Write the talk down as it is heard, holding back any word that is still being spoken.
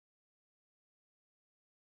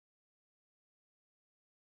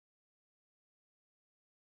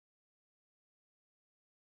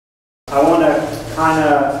I want to kind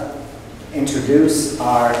of introduce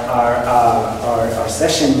our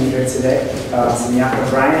session leader today, Sanyika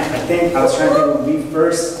Bryant. I think I was trying to think when we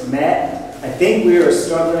first met. I think we were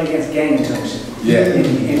struggling against gang injunction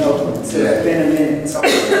in Oakland. So it's been a minute. So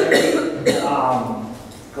I'm really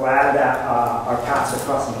glad that our paths are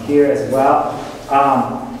crossing here as well.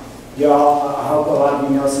 Y'all, I hope a lot of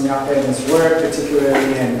you know Sanyika in his work,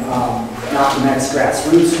 particularly in Malcolm X's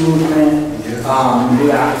Grassroots movement,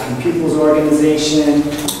 the African People's Organization,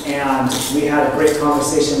 and we had a great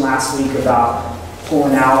conversation last week about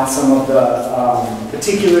pulling out some of the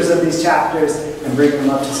particulars of these chapters and bringing them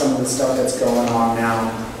up to some of the stuff that's going on now.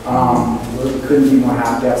 We couldn't be more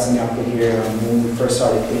happy to have Sanyika here. When we first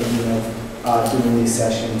started thinking of doing these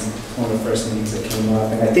sessions, one of the first needs that came up.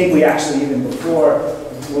 And I think we actually, even before,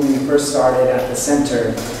 when we first started at the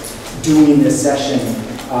center doing this session,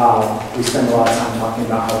 we spent a lot of time talking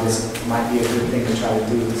about how this might be a good thing to try to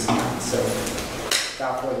do this time. So,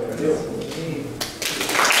 without further ado.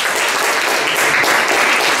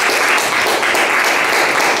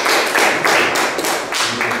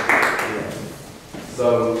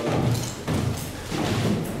 So,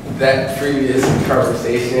 that previous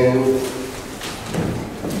conversation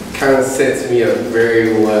kind of sets me up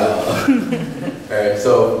very well. All right,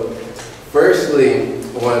 so firstly,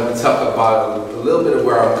 I wanted to talk about a little bit of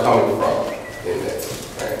where I'm coming from in this.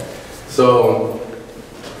 Right? So,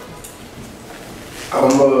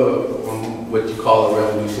 I'm what you call a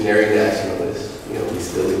revolutionary nationalist. You know, we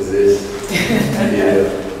still exist.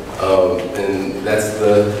 And that's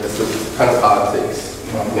the kind of politics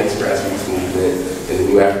makes Grassroots movement and the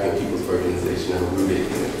New African People's Organization are rooted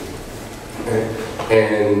in it. Right?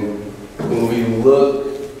 And when we look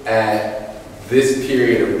at this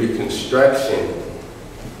period of Reconstruction,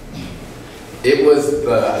 it was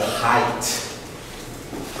the height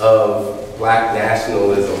of Black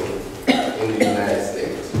nationalism in the United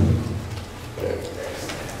States.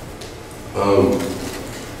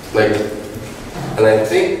 And I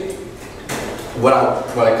think what I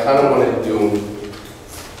kind of want to do,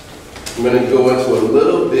 I'm going to go into a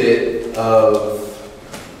little bit of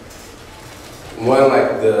one,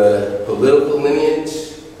 like the political lineage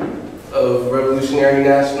of revolutionary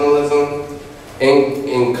nationalism,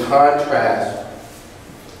 in contrast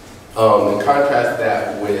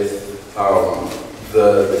that with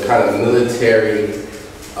the kind of military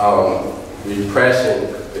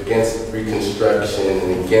repression against Reconstruction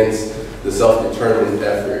and against the self-determined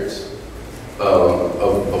efforts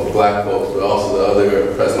of Black folks, but also the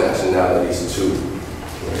other oppressed nationalities too.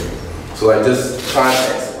 Right? So like just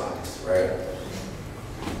context-wise, right?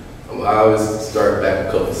 I always start back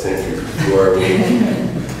a couple centuries before me.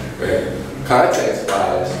 Right?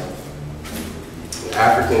 Context-wise,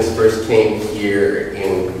 Africans first came here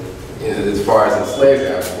as far as enslaved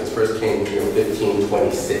Africans first came here in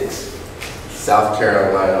 1526, South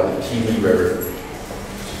Carolina on the Kiwi River,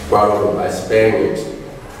 brought over by Spaniards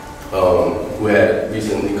who had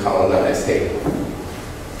recently colonized Haiti.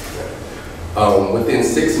 Within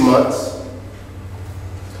 6 months,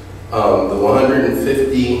 the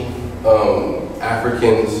 150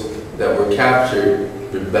 Africans that were captured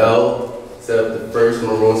rebelled, set up the first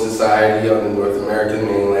Maroon Society on the North American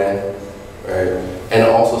mainland, right? And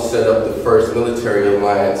also set up the first military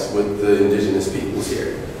alliance with the indigenous peoples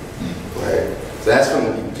here, right? So that's from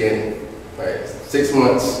the beginning, right? 6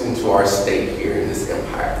 months into our state here in this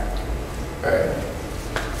empire, right?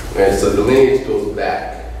 And so the lineage goes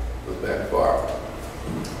back far.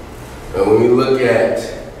 And when we look at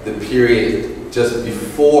the period just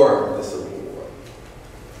before the Civil War,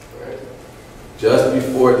 right? Just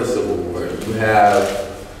before the Civil War, you have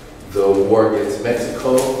the war against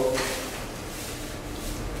Mexico.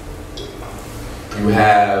 You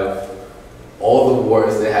have all the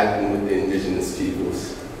wars that happened with the indigenous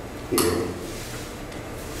peoples here.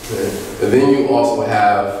 And then you also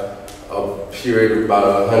have a period of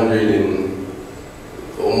about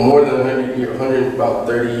more than 100 years, about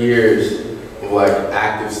 30 years of like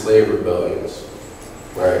active slave rebellions,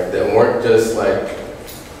 right? That weren't just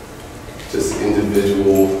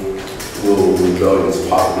individual little rebellions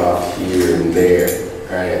popping off here and there,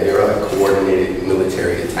 right? They were like coordinated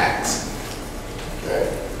military attacks, right?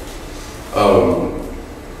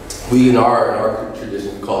 We in our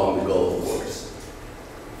tradition call them the Gulf Wars.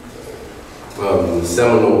 The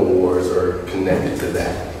Seminole Wars are connected to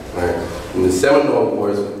that, right? And the Seminole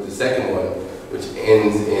Wars, the second one, which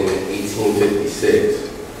ends in 1856,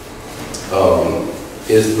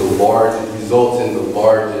 results in the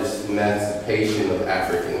largest emancipation of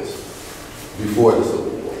Africans before the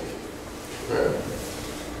Civil War, right?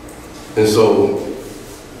 And so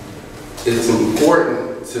it's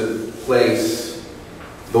important to place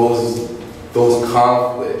those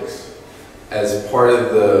conflicts as part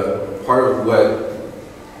of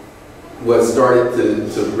what started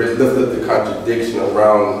to lift up the contradiction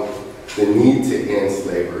around the need to end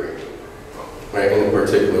slavery, right? In a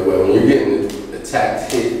particular way, when you're getting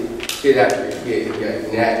attacked, hit after hit, you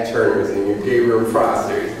got Nat Turners and your Gabriel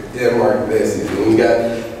Prosters, Denmark Vesey's, and you got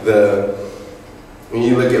when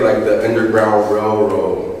you look at like the Underground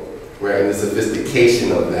Railroad, right, and the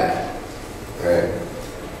sophistication of that, right?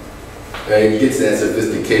 It gets that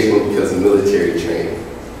sophistication because of military training,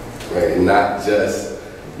 right? And not just,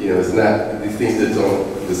 it's not these things that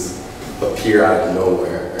don't just appear out of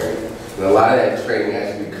nowhere, right? And a lot of that training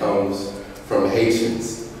actually comes from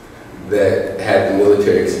Haitians that had the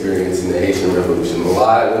military experience in the Haitian Revolution. A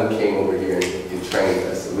lot of them came over here and trained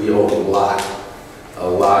us. So we owe a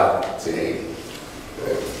lot to Haiti.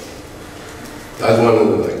 Right? I just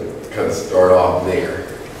wanted to kind of start off there.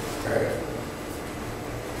 Right?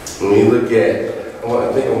 When we look at,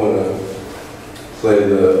 I think I want to play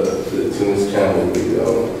the Tunis Campbell video.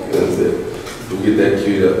 We'll get that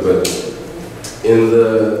queued up. But in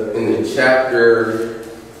the chapter,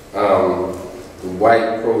 the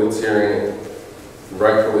white proletariat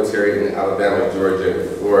in Alabama, Georgia,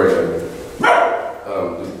 and Florida,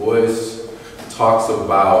 Du Bois talks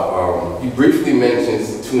about, he briefly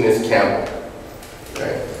mentions Tunis Campbell,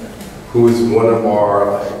 right? Who is one of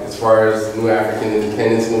our, as far as New African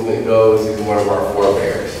Independence Movement goes, he's one of our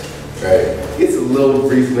forebears, right? It's a little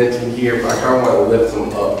brief mention here, but I kind of want to lift him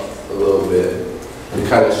up a little bit to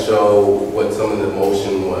kind of show what some of the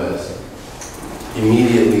motion was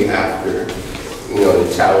immediately after,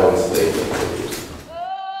 the chattel enslavement.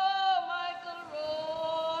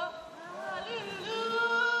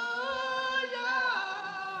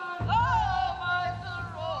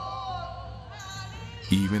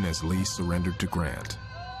 Even as Lee surrendered to Grant,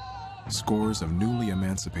 scores of newly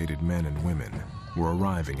emancipated men and women were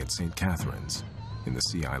arriving at St. Catherine's in the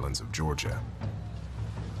Sea Islands of Georgia.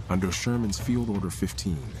 Under Sherman's Field Order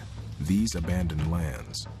 15, these abandoned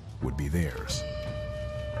lands would be theirs.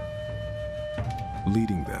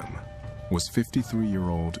 Leading them was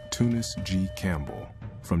 53-year-old Tunis G. Campbell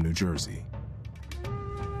from New Jersey.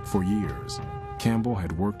 For years, Campbell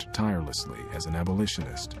had worked tirelessly as an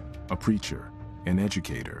abolitionist, a preacher, an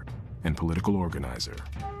educator, and political organizer.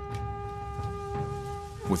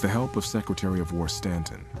 With the help of Secretary of War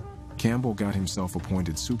Stanton, Campbell got himself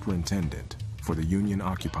appointed superintendent for the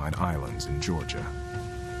Union-occupied islands in Georgia.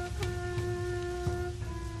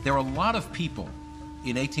 There are a lot of people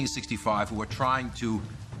in 1865 who are trying to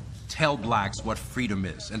tell blacks what freedom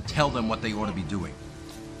is and tell them what they ought to be doing.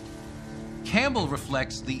 Campbell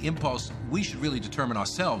reflects the impulse we should really determine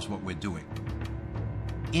ourselves what we're doing.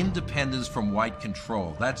 Independence from white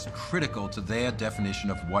control, that's critical to their definition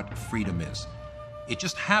of what freedom is. It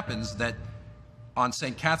just happens that on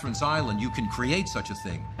St. Catherine's Island, you can create such a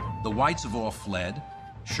thing. The whites have all fled,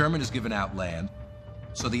 Sherman has given out land,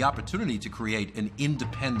 so the opportunity to create an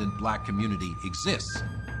independent black community exists.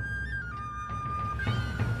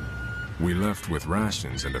 We left with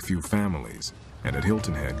rations and a few families, and at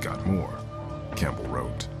Hilton Head got more, Campbell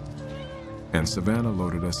wrote. And Savannah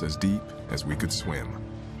loaded us as deep as we could swim.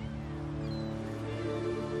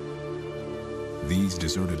 These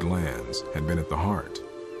deserted lands had been at the heart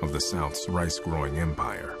of the South's rice-growing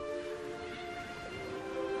empire.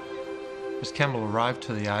 As Campbell arrived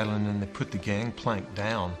to the island and they put the gangplank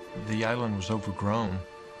down, the island was overgrown.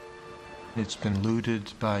 It's been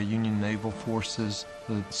looted by Union naval forces.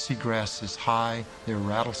 The seagrass is high. There are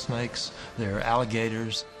rattlesnakes. There are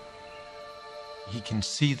alligators. He can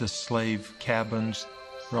see the slave cabins.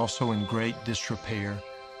 They're also in great disrepair.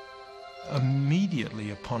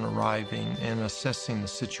 Immediately upon arriving and assessing the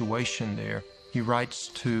situation there, he writes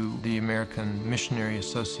to the American Missionary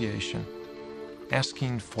Association,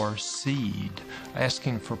 asking for seed,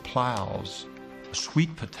 asking for plows,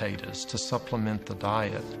 sweet potatoes to supplement the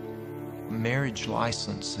diet, marriage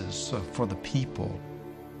licenses for the people.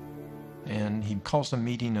 And he calls a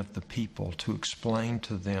meeting of the people to explain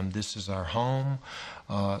to them, this is our home.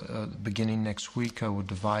 Beginning next week, I will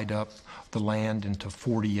divide up the land into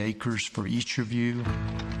 40 acres for each of you.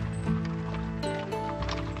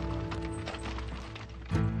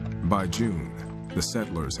 By June, the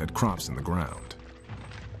settlers had crops in the ground.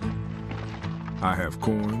 I have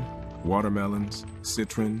corn, watermelons,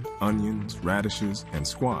 citron, onions, radishes, and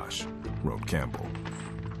squash, wrote Campbell.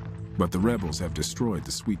 But the rebels have destroyed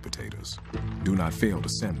the sweet potatoes. Do not fail to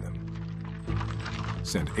send them.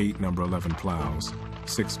 Send 8 number 11 plows,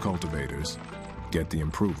 6 cultivators. Get the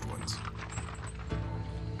improved ones.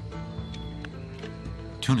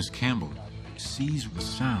 Tunis Campbell sees the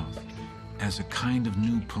South as a kind of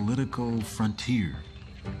new political frontier.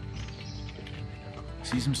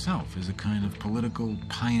 Sees himself as a kind of political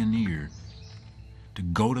pioneer to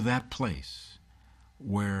go to that place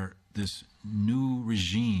where this new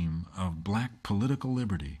regime of black political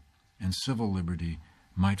liberty and civil liberty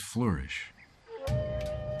might flourish.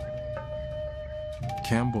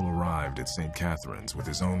 Campbell arrived at St. Catherine's with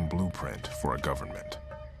his own blueprint for a government.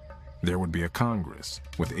 There would be a Congress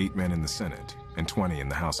with 8 men in the Senate and 20 in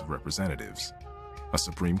the House of Representatives, a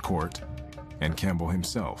Supreme Court, and Campbell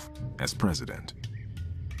himself as president.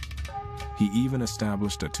 He even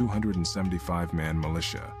established a 275-man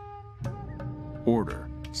militia. Order,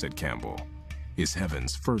 said Campbell, is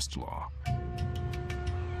heaven's first law.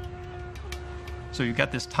 So you've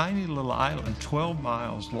got this tiny little island, 12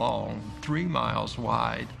 miles long, 3 miles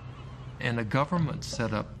wide, and a government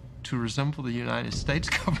set up to resemble the United States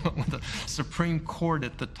government with a Supreme Court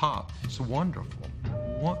at the top. It's wonderful.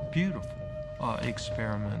 What beautiful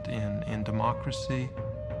experiment in democracy.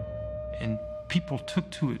 And people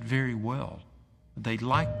took to it very well. They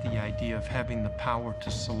liked the idea of having the power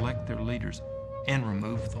to select their leaders and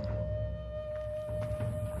remove them.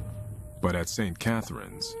 But at St.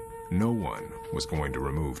 Catherine's, no one was going to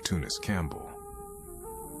remove Tunis Campbell.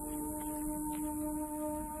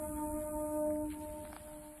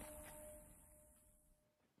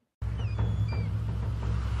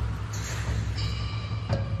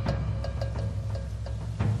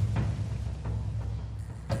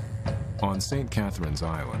 On St. Catherine's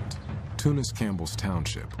Island, Tunis Campbell's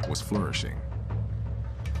township was flourishing.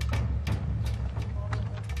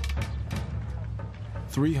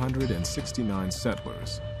 369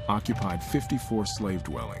 settlers occupied 54 slave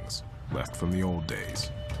dwellings left from the old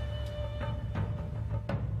days.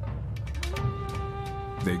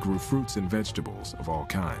 They grew fruits and vegetables of all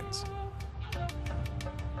kinds.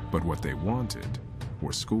 But what they wanted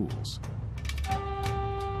were schools.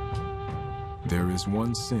 There is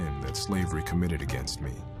one sin that slavery committed against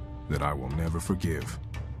me that I will never forgive,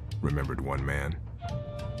 remembered one man.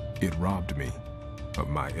 It robbed me of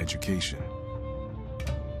my education.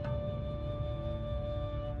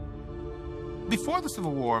 Before the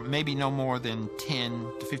Civil War, maybe no more than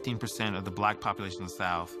 10 to 15% of the black population of the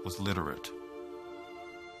South was literate.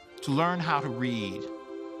 To learn how to read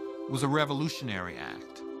was a revolutionary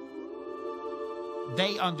act.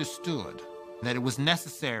 They understood that it was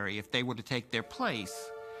necessary if they were to take their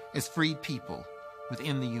place as freed people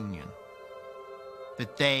within the Union,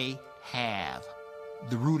 that they have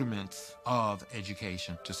the rudiments of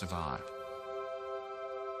education to survive.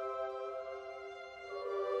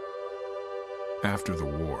 After the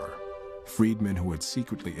war, freedmen who had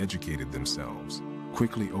secretly educated themselves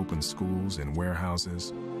quickly opened schools in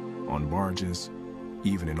warehouses, on barges,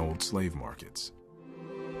 even in old slave markets.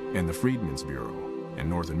 And the Freedmen's Bureau and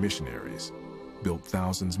Northern missionaries built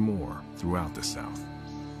thousands more throughout the South.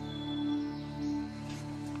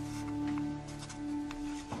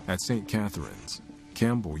 At St. Catherine's,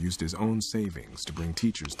 Campbell used his own savings to bring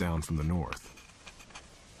teachers down from the North.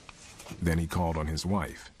 Then he called on his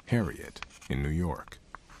wife, Harriet, in New York.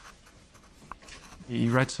 He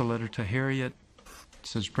writes a letter to Harriet,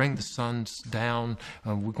 says, bring the sons down.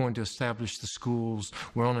 We're going to establish the schools.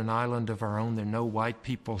 We're on an island of our own. There are no white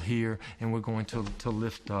people here, and we're going to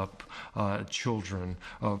lift up children.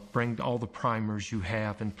 Bring all the primers you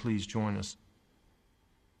have, and please join us.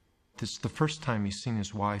 This is the first time he's seen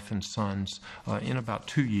his wife and sons in about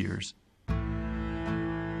 2 years.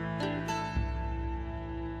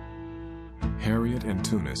 Harriet and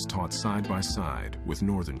Tunis taught side by side with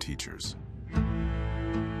Northern teachers.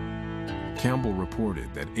 Campbell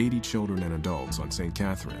reported that 80 children and adults on St.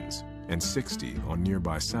 Catherine's and 60 on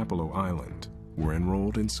nearby Sapelo Island were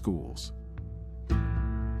enrolled in schools.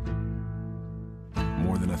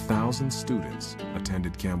 More than 1,000 students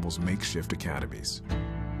attended Campbell's makeshift academies.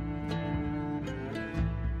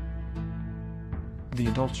 The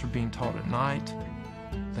adults are being taught at night.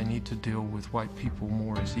 They need to deal with white people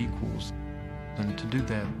more as equals. And to do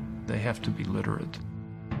that, they have to be literate.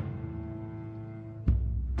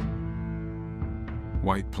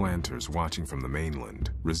 White planters watching from the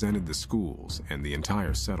mainland resented the schools and the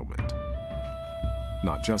entire settlement.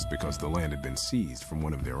 Not just because the land had been seized from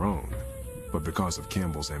one of their own, but because of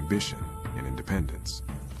Campbell's ambition and independence.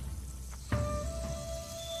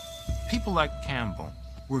 People like Campbell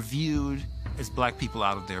were viewed as black people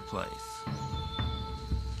out of their place.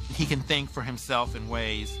 He can think for himself in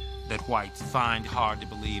ways that whites find hard to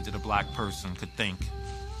believe that a black person could think.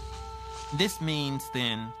 This means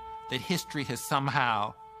then that history has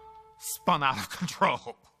somehow spun out of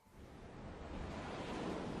control.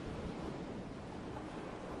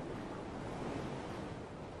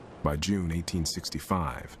 By June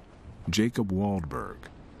 1865, Jacob Waldberg,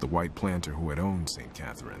 the white planter who had owned St.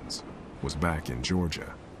 Catherine's, was back in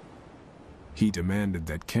Georgia. He demanded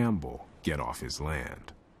that Campbell get off his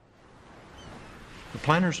land. The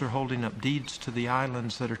planters are holding up deeds to the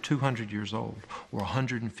islands that are 200 years old or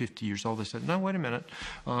 150 years old. They said, no, wait a minute.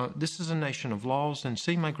 This is a nation of laws, and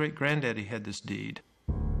see, my great-granddaddy had this deed.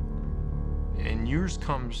 And yours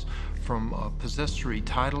comes from a possessory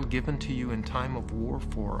title given to you in time of war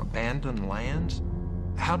for abandoned lands.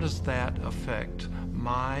 How does that affect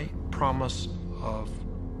my promise of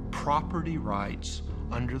property rights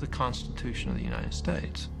under the Constitution of the United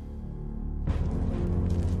States?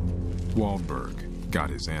 Waldberg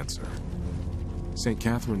got his answer. St.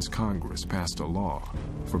 Catherine's Congress passed a law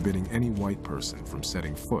forbidding any white person from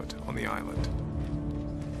setting foot on the island.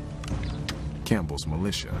 Campbell's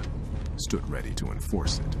militia stood ready to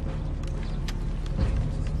enforce it.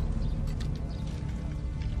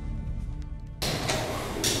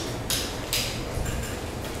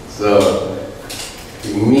 So,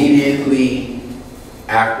 immediately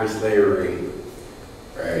after slavery,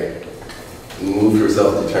 right, moved for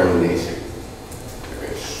self-determination.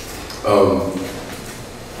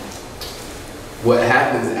 What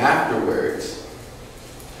happens afterwards,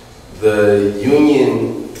 the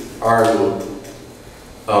Union Army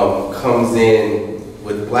comes in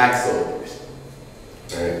with black soldiers.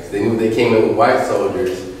 Right? They knew if they came in with white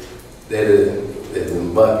soldiers, they'd have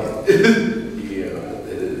been bucking. You know,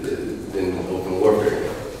 they'd have been open warfare.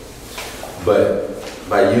 But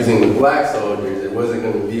by using the black soldiers, there wasn't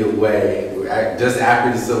going to be a way, just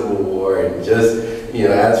after the Civil War, and just, you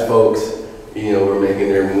know, as folks, you know, were making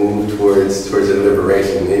their move towards their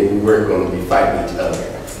liberation, we weren't going to be fighting each other,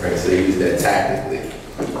 right? So they used that tactically,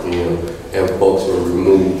 you know, and folks were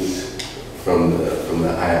removed from the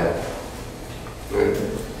island. Right?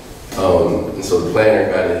 And so the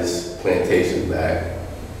planter got his plantation back,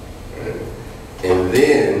 right? And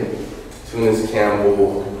then, as soon as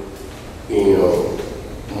Campbell, you know,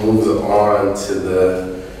 moves on to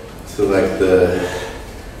the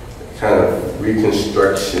kind of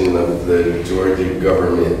reconstruction of the Georgia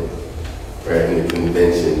government, right, and the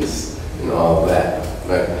conventions and all that,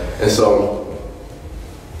 right? And so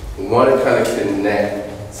we want to kind of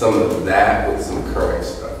connect some of that with some current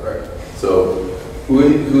stuff, right? So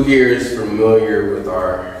who here is familiar with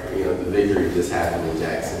our, you know, the victory that just happened in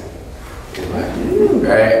Jackson? Right?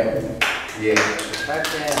 Yeah.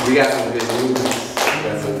 We got some good news.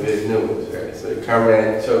 Right? So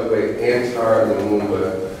Comrade Chokwe, Antar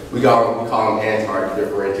Lumumba, we call him Antar to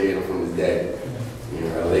differentiate him from his dad. You know,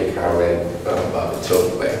 our late Comrade Baba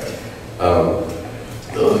Chokwe.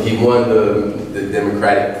 He won the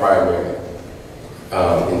Democratic primary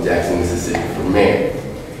in Jackson, Mississippi for mayor.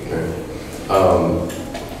 Right?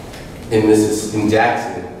 In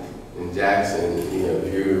Jackson, you know,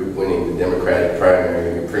 if you're winning the Democratic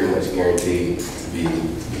primary, you're pretty much guaranteed to be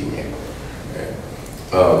mayor. Right?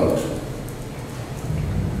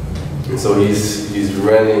 And so he's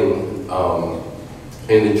running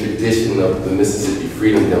in the tradition of the Mississippi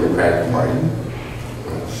Freedom Democratic Party,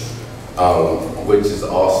 which is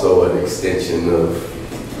also an extension of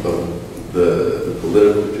the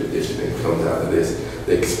political tradition that comes out of this,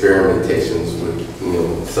 the experimentations with, you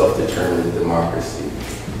know, self-determined democracy.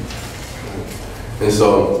 And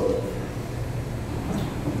so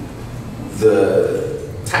the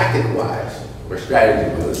tactic-wise, or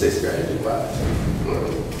strategy-wise, let's say strategy-wise,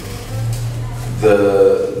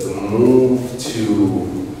 the move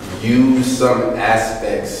to use some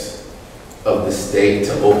aspects of the state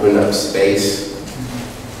to open up space,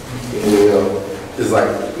 you know, is like,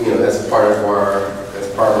 you know, that's part of our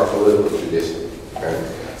political tradition, right?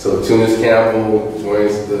 So Tunis Campbell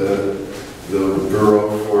joins the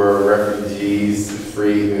Bureau for Refugees,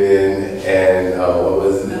 Freedmen, and what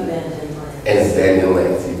was it? Abandoned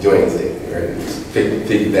Lands. He joins it, right?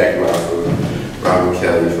 Piggybacking off of Robert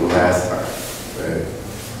Kelly from last time. Right?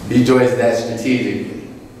 He joins that strategically,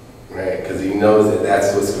 right? Because he knows that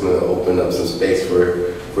that's what's going to open up some space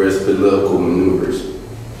for his political maneuvers.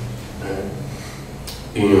 Right?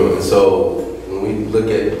 You know, and so when we look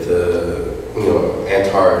at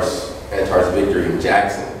Antar's victory in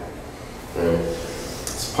Jackson, right?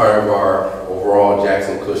 It's part of our overall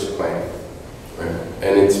Jackson Kush plan, right?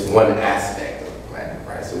 And it's one aspect of the plan,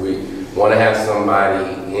 right? So we want to have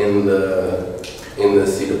somebody in the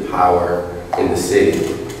seat of power in the city,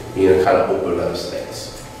 you know, kind of open up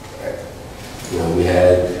space, right? You know, we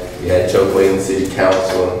had Chokwe in the city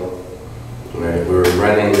council, right? We were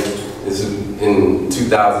running, this is in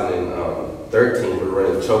 2013, we were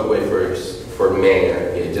running Chokwe for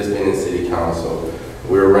mayor. He had just been in city council.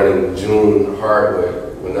 We were running June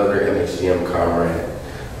Hardwood another MHGM comrade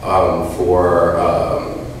for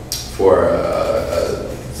a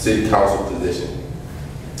city council position.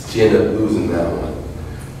 She ended up losing that one.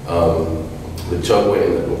 But Chuck Wayne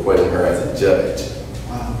ended up appointing her as a judge.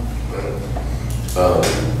 Wow.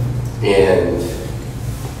 And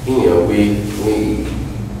we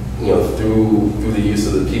through the use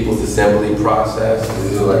of the People's Assembly process,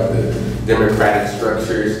 these are like the democratic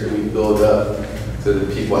structures that we build up so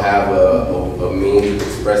that people have a means of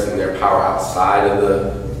expressing their power outside of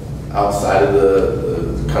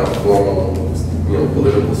the kind of formal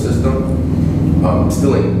political system.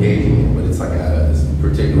 Still engaging it, but it's like it's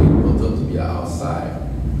particularly built up to be an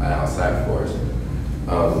outside force.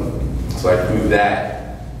 So like through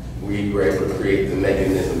that, we were able to create the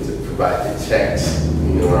mechanism to provide the checks,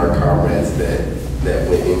 our comrades that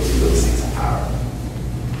went into those seats of power.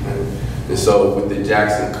 And so with the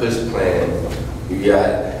Jackson Kush plan, we got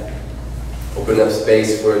open up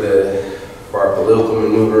space for our political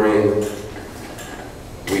maneuvering.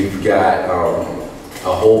 We've got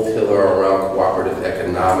a whole pillar around cooperative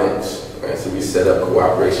economics. Right? So we set up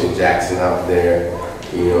Cooperation Jackson out there,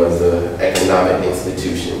 as an economic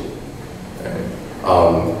institution. Right?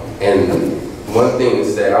 And one thing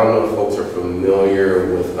is that, I don't know if folks are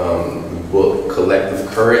familiar with the book Collective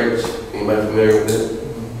Courage. Anybody familiar with this?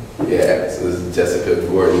 Yeah, so this is Jessica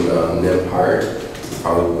Gordon Nembhard.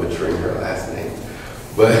 Probably butchering her last name.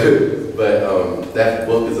 But that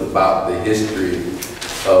book is about the history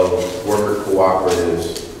of worker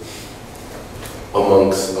cooperatives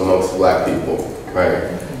amongst Black people,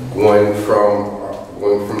 right? Going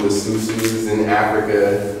from the Susus in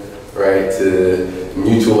Africa, right, to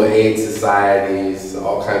mutual aid societies,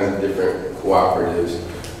 all kinds of different cooperatives.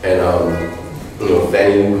 And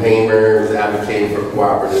Fannie Lou Hamer was advocating for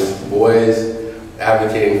cooperatives, DuBois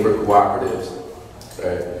advocating for cooperatives,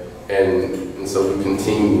 right? And so we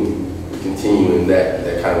continue in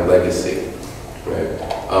that kind of legacy, right?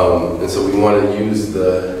 And so we want to use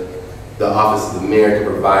the Office of the Mayor to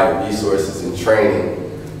provide resources and training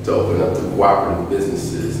to open up the cooperative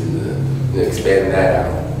businesses and to expand that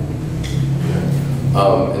out.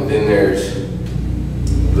 And then there's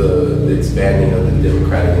the expanding of the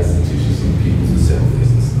democratic institutions of people's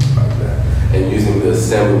assemblies and stuff like that, and using the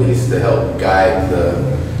assemblies to help guide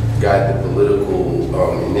the political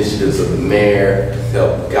initiatives of the mayor, to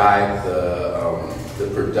help guide the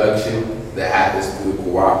production that happens through the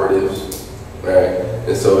cooperatives, right?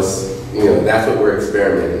 And so it's that's what we're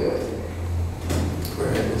experimenting with,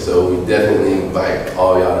 right? And so we definitely invite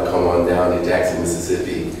all y'all to come on down to Jackson,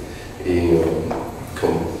 Mississippi,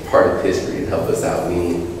 become part of history and help us out. We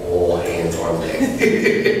need all hands on deck.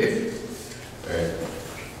 Right?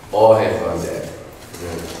 All hands on deck.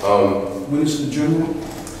 Right? When is the general?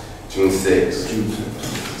 June 6th. June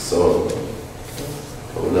 6th. So,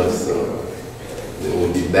 coming up soon. Then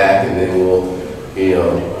we'll be back, and then we'll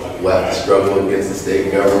have to struggle against the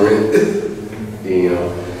state government.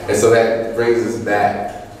 And so that brings us back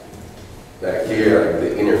here, like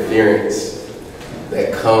the interference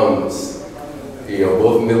that comes,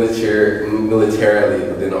 both militarily,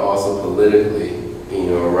 but then also politically,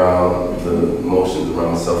 around the motions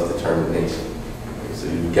around self-determination. So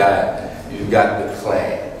you've got the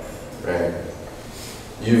Klan, right?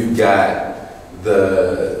 You've got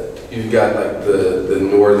like the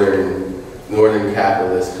northern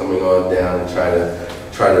capitalists coming on down and try to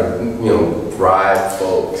bribe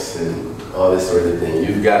folks and all this sort of thing.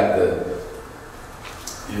 You've got the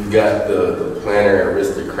planner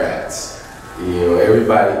aristocrats.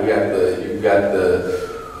 Everybody.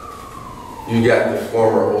 You got the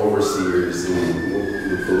former overseers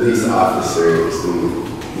and the police officers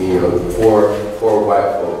and poor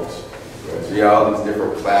white folks. Right? So you got all these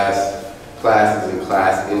different classes and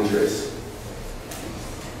class interests,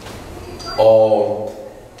 all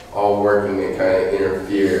working to kind of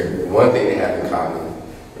interfere. One thing they have in common,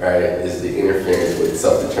 right, is the interference with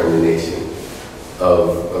self-determination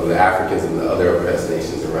of the Africans and the other oppressed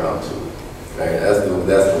nations around too. Right? That's the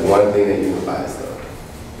one thing that unifies them.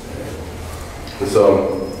 Right? And so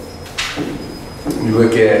you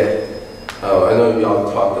look at, I know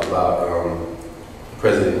y'all talked about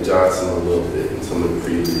President Johnson a little bit in some of the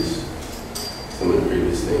previous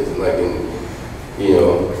things, and like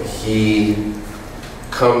he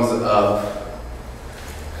comes up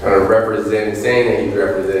kind of saying that he's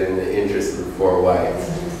representing the interests of the poor whites.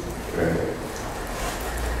 Right?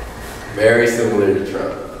 Very similar to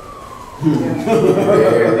Trump.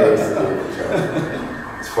 Very similar to Trump.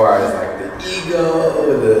 As far as like the ego,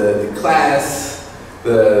 the class,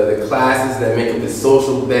 the classes that make up the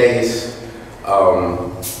social base,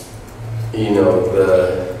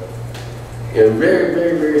 very,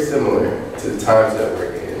 very, very similar to the times that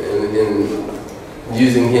we're in, and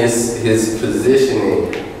using his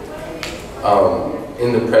positioning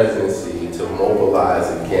in the presidency to mobilize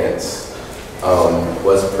against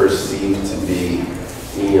what's perceived to be,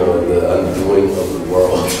 the undoing of the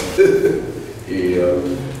world.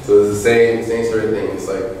 So it's the same sort of thing. It's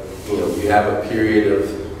like, you have a period of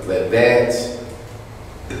advance,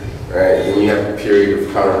 right? And you have a period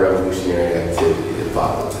of counter-revolutionary activity that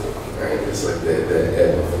follows it, right? It's like that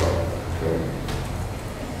ebb and flow, right?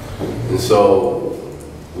 And so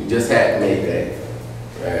we just had May Day,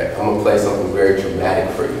 right? I'm gonna play something very dramatic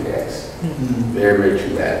for you next. Very, very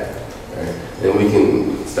dramatic, right? Then we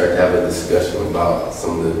can start to have a discussion about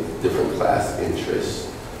some of the different class interests.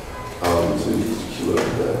 So we just cue up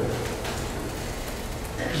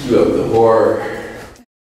the horror.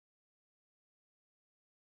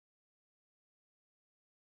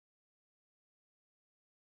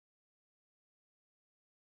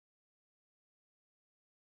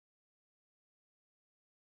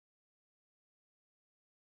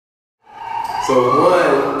 So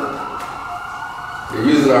one, you're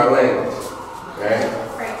using our language, right?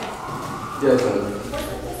 Right. Yes.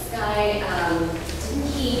 Wasn't this guy, didn't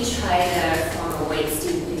he try to form a white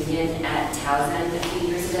student union at Towson a few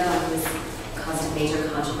years ago and was caused a major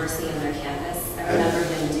controversy on their campus? I remember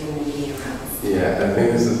him doing the media rounds. Yeah, I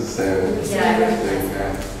think this is the same. Yeah, I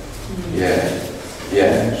remember. Yeah.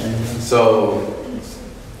 So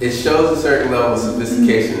it shows a certain level of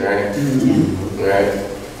sophistication, right? Right.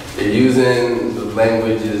 They're using the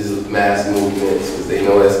languages of mass movements because they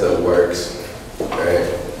know that stuff works, right?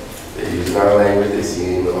 They're using our language. They're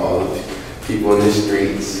seeing all the people in the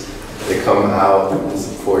streets. They come out in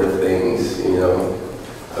support of things, I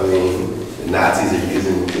mean, the Nazis are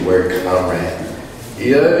using the word comrade.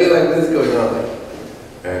 You know what I mean? Like, what's going on?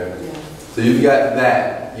 Right? Yeah. So you've got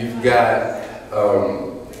that. You've got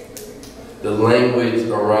the language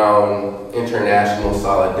around international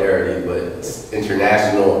solidarity, but it's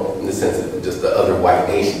international in the sense of just the other white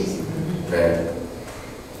nations, right?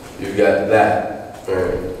 You've got that,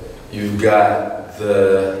 right? You've got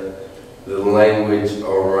the language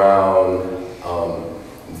around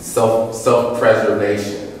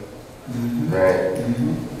self-preservation, right?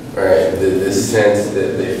 Right. The sense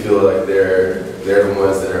that they feel like they're the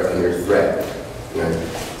ones that are under threat. Right?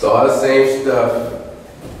 So all the same stuff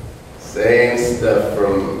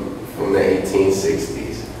from the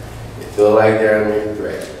 1860s. They feel like they're under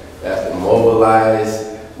threat. They have to mobilize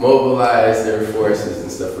their forces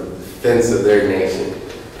and stuff for defense of their nation.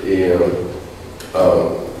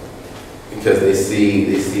 Because they see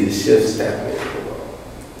the shifts happening in the world.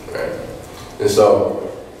 Right? And so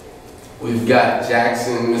we've got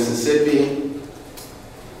Jackson, Mississippi,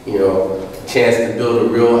 chance to build a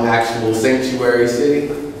real actual sanctuary city,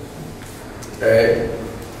 right?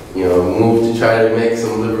 Move to try to make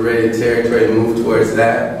some liberated territory, move towards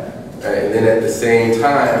that, right? And then at the same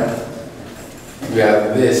time, you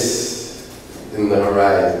have this in the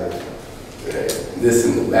horizon, right? This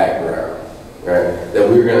in the background, right? That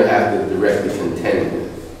we're gonna have to directly contend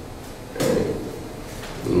with, right?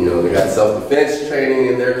 They got self-defense training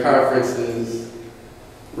in their conferences,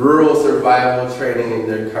 rural survival training in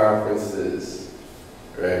their conferences,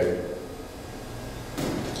 right?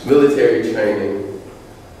 Military training.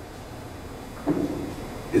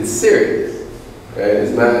 It's serious, right?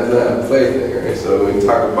 It's not a plaything, right? So when we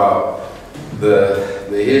talk about the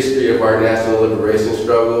history of our national liberation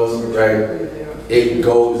struggles, right? It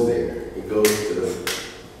goes there. It goes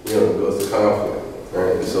to conflict,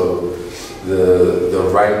 right? And so the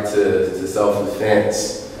right to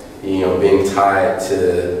self-defense, being tied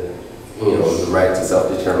to, the right to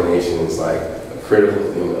self-determination is like a critical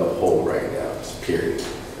thing to uphold right now, just period.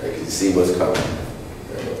 Right? Because you see what's coming,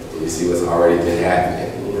 right? You see what's already been happening,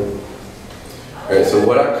 All right, so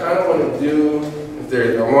what I kind of want to do, I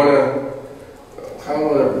kind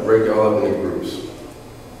of want to break y'all up into groups.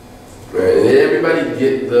 Right, and did everybody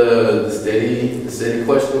get the steady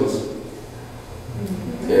questions?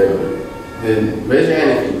 Yeah. Then raise your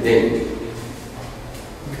hand if you didn't.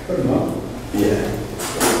 Put them up. Yeah.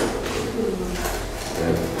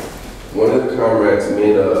 One of the comrades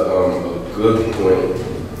made a good point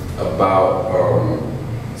about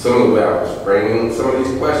some of the way I was framing some of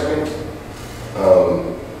these questions.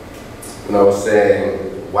 When I was saying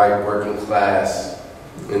white working class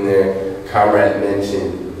in there, comrade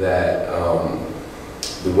mentioned that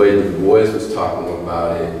the way DuBois was talking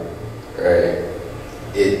about it, right,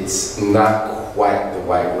 it's not quite the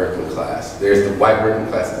white working class. There's the white working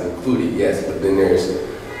class is included, yes, but then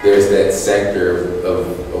there's that sector of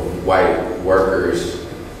white workers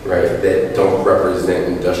right, that don't represent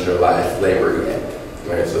industrialized labor yet,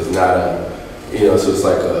 right? So it's not a, so it's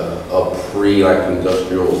like a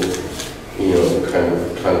pre-industrial,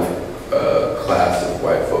 kind of class of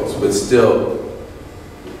white folks, but still,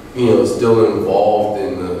 still involved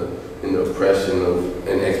in the oppression of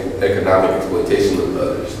and economic exploitation of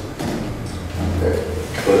others, right?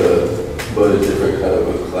 But a different kind of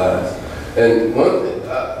a class. And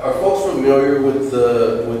are folks familiar with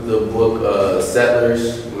the book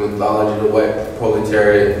Settlers, Mythology of the White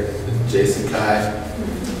Proletariat, Jason Kai?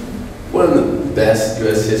 One of the best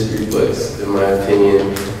U.S. history books, in my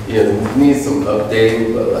opinion. It needs some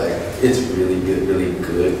updating, but like it's really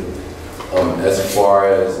good. As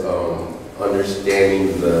far as understanding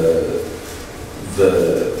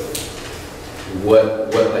what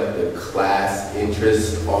like the class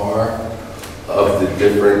interests are of the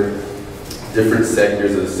different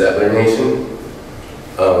sectors of the settler nation.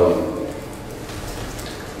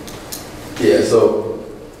 So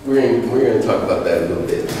we're gonna talk about that a little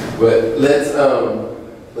bit, but let's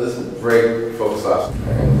break folks off.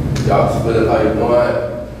 Right? Y'all split it how you want,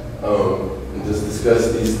 and just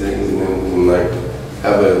discuss these things, and then we can like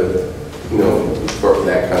have a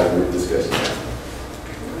that kind of group discussion.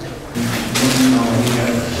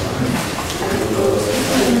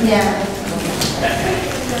 Yeah.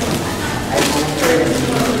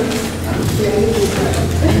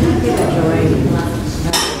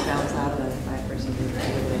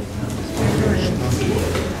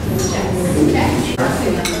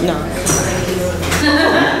 No.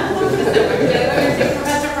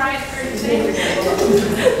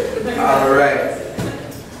 All right.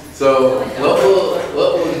 So what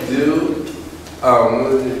we'll do,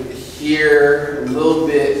 we'll hear a little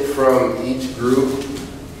bit from each group,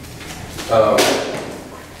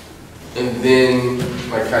 and then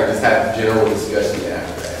like kind of just have general discussion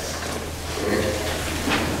after that.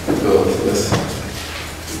 So let's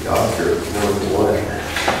y'all group number one.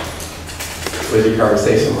 What's your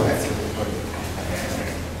conversation like?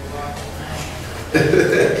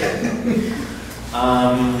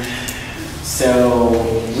 So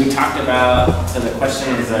we talked about, so the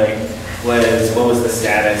question is like, what was the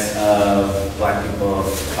status of Black people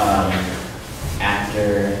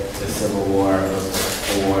after the Civil War,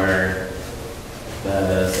 before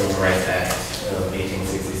the Civil Rights Act of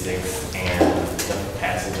 1866 and the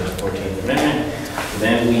passage of the 14th Amendment.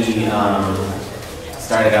 Then we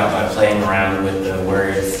started out by playing around with the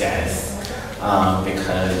word status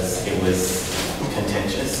because it was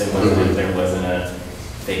contentious. There wasn't a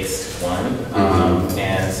fixed one.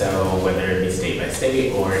 And so whether it be state by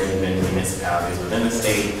state or even municipalities within the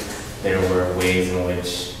state, there were ways in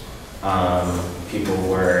which people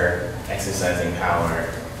were exercising power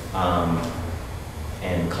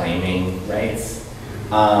and claiming rights.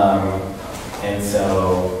 And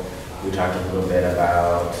so we talked a little bit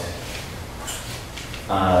about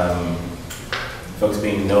folks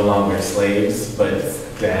being no longer slaves, but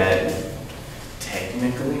that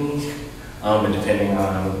technically, and depending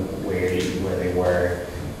on where they were,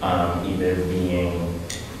 either being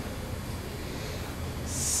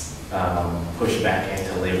pushed back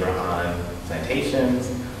into labor on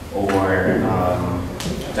plantations, or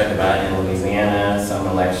talked about in Louisiana, some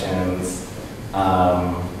elections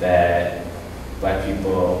that Black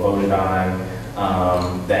people voted on,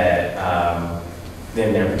 that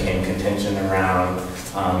then there became contention around,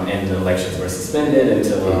 and the elections were suspended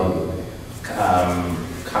until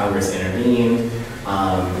Congress intervened,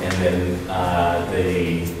 and then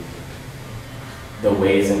the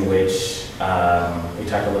ways in which we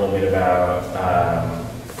talked a little bit about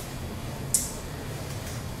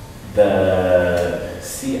the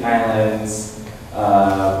Sea Islands,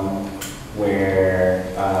 where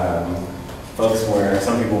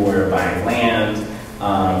some people were buying land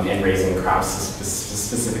and raising crops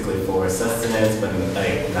specifically for sustenance, but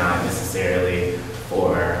like not necessarily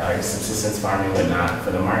for subsistence farming, but not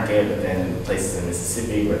for the market. But then places in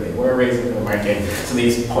Mississippi where they were raising for the market. So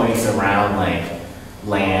these points around like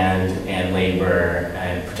land and labor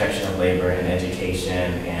and protection of labor and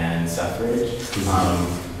education and suffrage,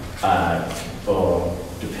 people,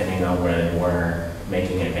 depending on where they were,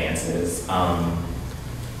 making advances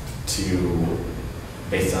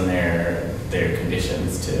based on their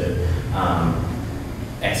conditions to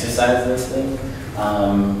exercise those things,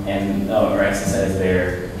 or exercise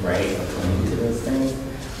their right of claim to those things.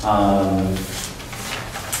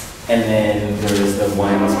 And then there was the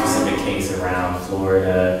one specific case around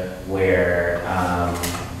Florida where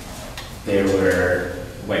there were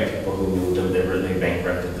white people who deliberately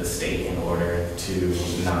bankrupted the state in order to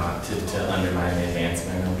undermine the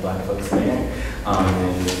advancement of Black folks there.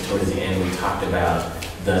 And towards the end, we talked about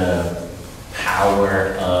the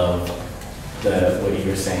power of what you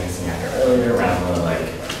were saying, Sanyika, earlier around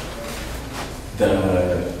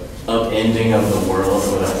the upending of the world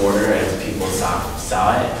or the order as people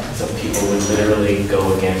saw it. So people would literally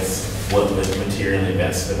go against what was materially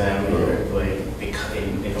best for them, or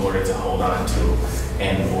in order to hold on to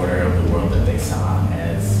an order of the world that they saw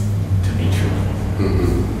as to be true.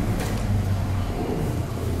 Mm-hmm.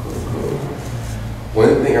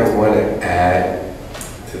 One thing I want to add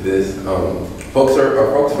to this, folks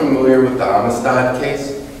are folks familiar with the Amistad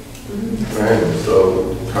case? Mm-hmm. Right?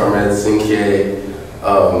 So Comrade Sanyika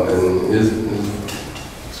and his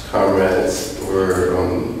comrades were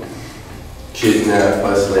kidnapped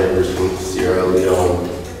by slavers from Sierra Leone,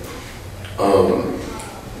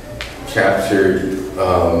 captured,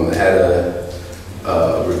 had a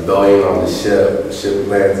rebellion on the ship. The ship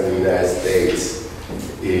lands in the United States,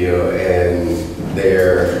 and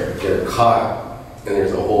they're caught, and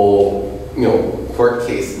there's a whole, court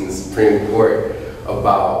case in the Supreme Court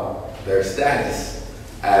about their status.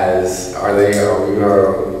 As are we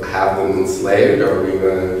going to have them enslaved, or are we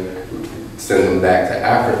going to send them back to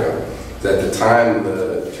Africa? Because at the time,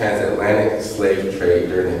 the transatlantic slave trade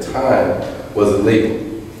during the time was illegal,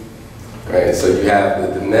 right? So you have the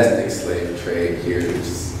domestic slave trade here, which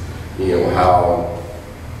is, how,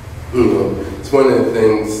 it's one of the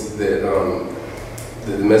things that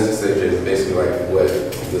the domestic slave trade is basically like what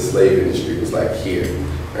the slave industry was like here,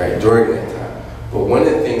 right, during that time. But one of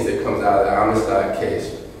the things that comes out of the Amistad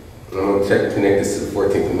case, and I'm going to connect this to the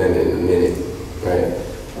 14th Amendment in a minute, right?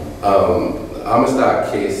 The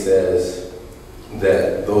Amistad case says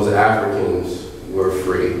that those Africans were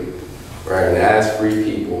free, right? And as free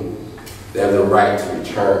people, they have the right to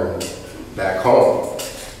return back home,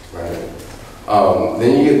 right?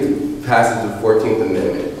 Then you get the passage of the 14th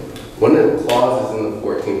Amendment. One of the clauses in the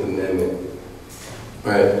 14th Amendment,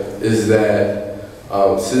 right, is that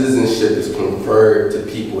citizenship is conferred to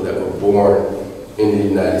people that were born in the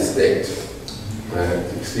United States, right?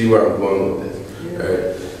 You see where I'm going with this,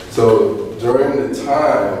 right? So during the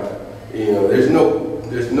time, there's no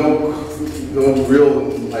real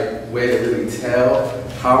way to really tell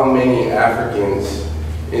how many Africans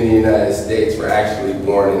in the United States were actually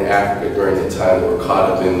born in Africa during the time they were caught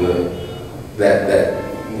up in the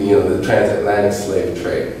transatlantic slave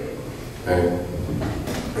trade, right?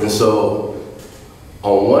 And so,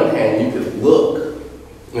 on one hand, you could look,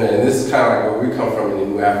 and this is kind of like where we come from in the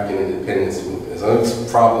New African Independence movement. So it's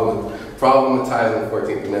problematizing the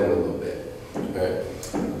 14th Amendment a little bit, right?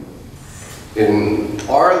 In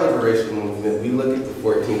our liberation movement, we look at the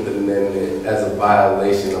 14th Amendment as a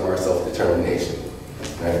violation of our self-determination,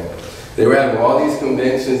 right? They were having all these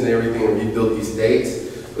conventions and everything to rebuild these states,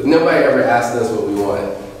 but nobody ever asked us what we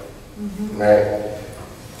wanted, right?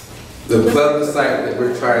 The plebiscite that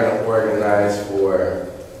we're trying to organize for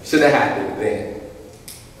should have happened then,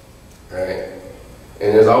 right?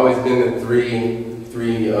 And there's always been the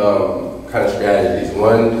three kind of strategies.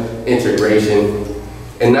 One, integration,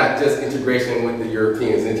 and not just integration with the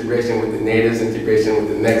Europeans, integration with the natives, integration with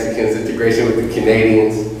the Mexicans, integration with the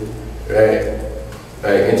Canadians, right?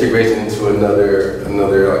 Integration into another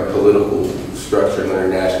like political structure, another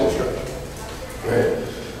national structure, right?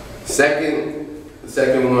 The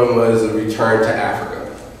second one was a return to Africa,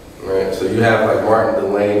 right? So you have like Martin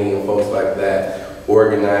Delaney and folks like that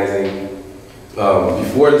organizing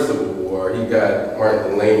before the Civil War.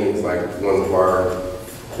 Martin Delaney is like one of our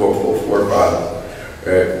quote-unquote forefathers,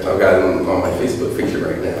 right? I've got him on my Facebook picture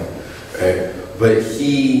right now, right? But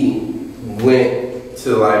he went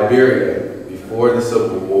to Liberia before the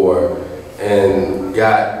Civil War and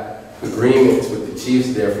got agreements with the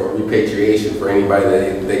chiefs there for repatriation for anybody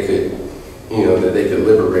that they could, that they could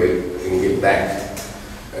liberate and get back.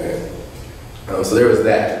 Right? So there was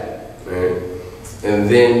that, right? And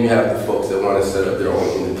then you have the folks that want to set up their own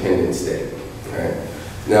independent state, right?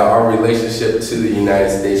 Now our relationship to the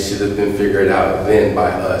United States should have been figured out then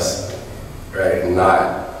by us, right?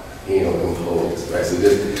 Not, imposed, right? So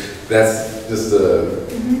that's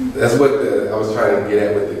what I was trying to get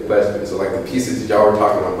at with the question. So like the pieces that y'all were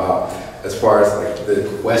talking about, as far as like the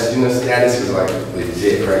question of status is like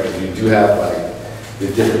legit, right? You do have like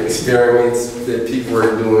the different experiments that people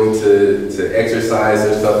are doing to exercise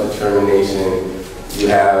their self-determination. You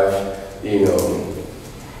have,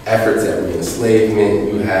 efforts at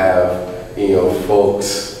re-enslavement. You have,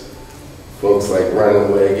 folks like running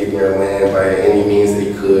away, getting their land by any means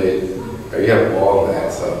they could. Right? You have all of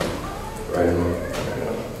that stuff, right?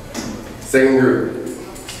 Second group,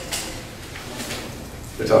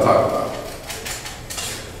 which I'll talk about.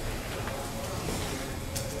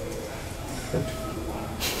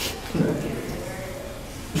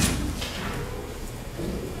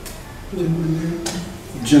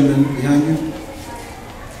 Gentleman behind you.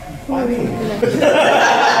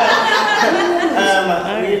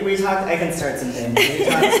 We talked, I can start some things. We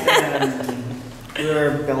talked, we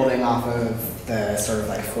were building off of the sort of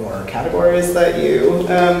like 4 categories that you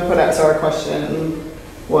put out. So our question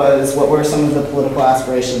was, what were some of the political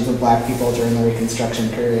aspirations of Black people during the Reconstruction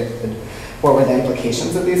period? What were the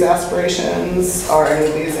implications of these aspirations? Are any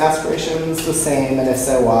of these aspirations the same, and if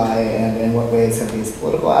so, why? And in what ways have these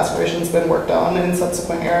political aspirations been worked on in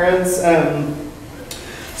subsequent eras?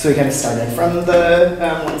 So we kind of started from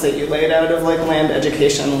the ones that you laid out of like land,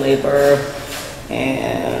 education, labor,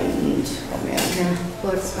 and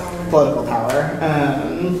political power,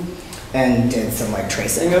 and did some like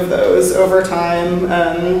tracing of those over time,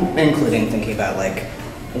 including thinking about like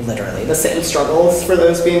literally the same struggles for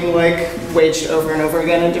those being like waged over and over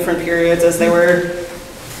again in different periods as they were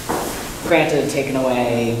granted, taken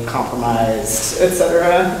away, compromised, etc.,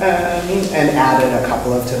 and added a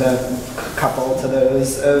couple to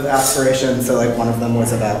those of aspirations. So like one of them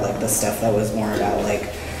was about like the stuff that was more about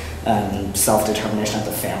like self-determination at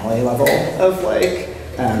the family level of like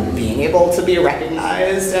being able to be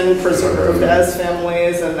recognized and preserved as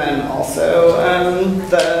families, and then also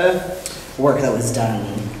the work that was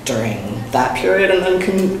done during that period and then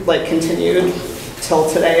continued till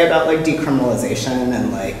today about like decriminalization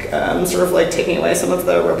and like sort of like taking away some of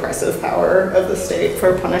the repressive power of the state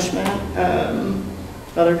for punishment.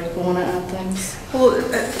 Other people want to add things? Well,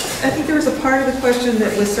 I think there was a part of the question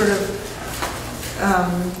that was sort of,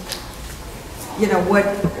 you know, what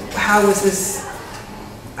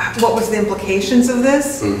was the implications of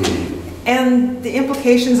this? Mm-hmm. And the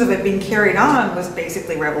implications of it being carried on was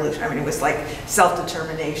basically revolution. I mean, it was like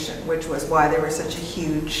self-determination, which was why there was such a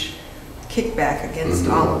huge kickback against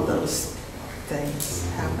all of those things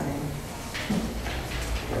happening.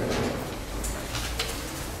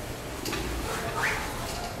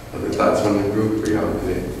 Other thoughts from the group for y'all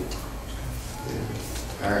today?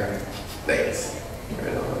 Yeah. All right, thanks.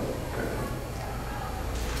 Right on.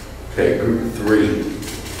 Okay, group 3.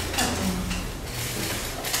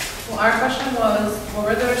 Well, our question was, what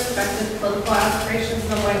were the respective political aspirations of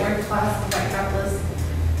the white working class and white capitalists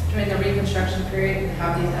during the Reconstruction period, and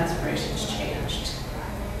how these aspirations changed?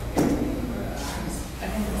 I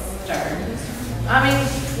can start. I mean,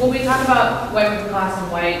 when we talk about white working class and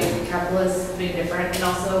white capitalists being different, and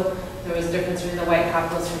also there was a difference between the white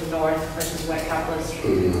capitalists from the north versus white capitalists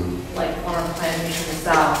from like former planters from the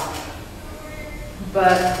south.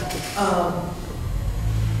 But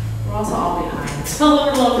we're also all behind. So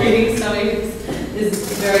liberal reading studies is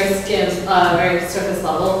very very surface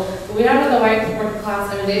level. But we have in the white working class,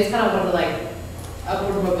 I mean, they just kind of wanted like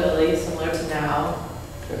upward mobility, similar to now.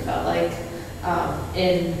 It felt like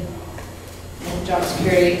in job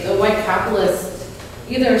security, the white capitalists,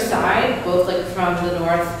 either side, both like from the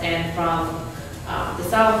north and from the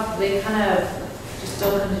south, they kind of just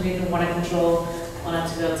still continue to want to control, wanted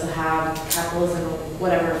to be able to have capitalism in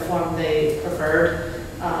whatever form they preferred.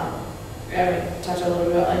 I would touch a little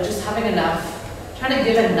bit about like just having enough, trying to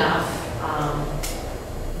give enough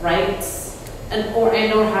rights or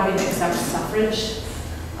having to accept suffrage,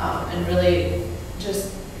 and really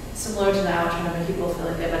just similar to now, trying to make people feel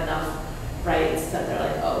like they have enough rights that they're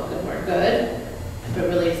like, oh, good, we're good, but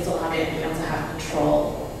really still having able to have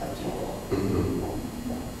control of people.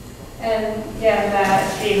 And yeah,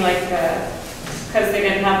 that being like because they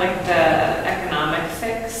didn't have like the economic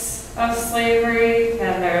fix of slavery,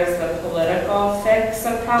 then there's the political fix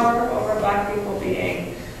of power over Black people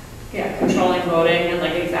being, controlling voting and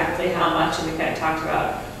like exactly how much, and we kind of talked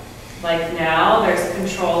about like now there's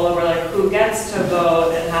control over like who gets to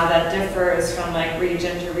vote and how that differs from like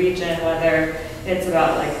region to region, whether it's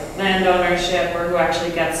about like land ownership or who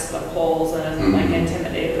actually gets to the polls and isn't like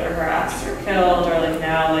intimidated or harassed or killed, or like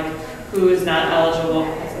now like who's not eligible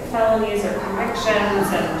because of felonies or convictions,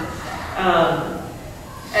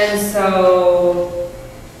 and so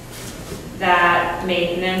that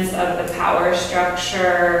maintenance of the power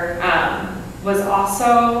structure was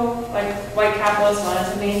also, like, white capitalists wanted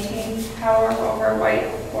to maintain power over white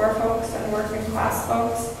poor folks and working class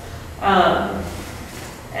folks.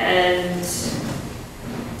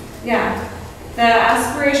 The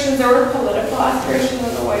aspirations, there were political aspirations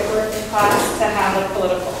of the white working class to have like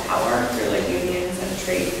political power through like unions and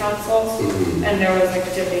trade councils. And there was like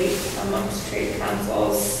debate amongst trade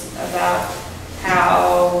councils about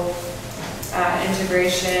how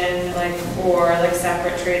integration, like, or like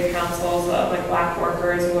separate trade councils of like Black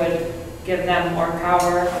workers would give them more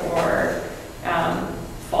power, or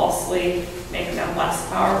falsely make them less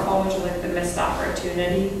powerful, which is like the missed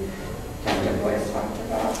opportunity that DuBois talked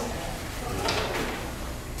about.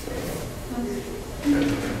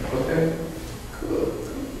 Okay, cool.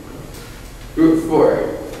 Group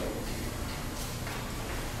 4.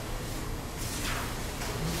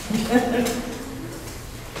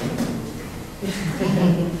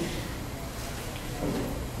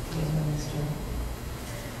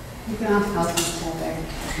 You can all help each other.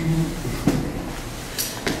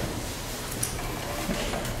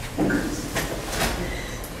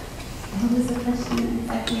 What was the question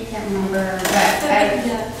exactly? I can't remember. But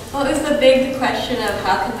Well, it was the big question of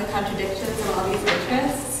how can the contradictions of all these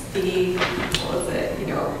interests be, what was it,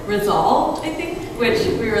 resolved, I think, which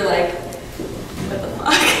we were like, what the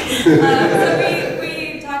fuck? So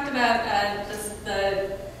we talked about just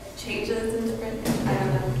the changes in different, I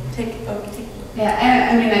don't know, take. yeah,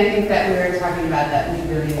 I mean, I think that we were talking about that we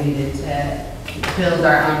really needed to build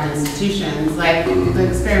our own institutions, like the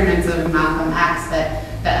experiments of Malcolm X, but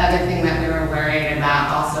the other thing that we were worried about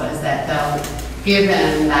also is that though,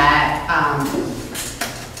 given that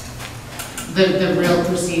the real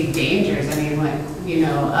perceived dangers, I mean,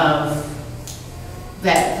 of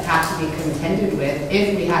that have to be contended with,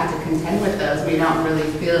 if we have to contend with those, we don't really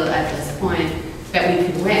feel at this point that we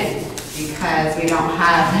could win, because we don't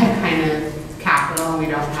have that kind of capital, we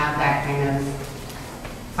don't have that kind of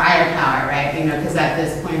firepower, right? Because at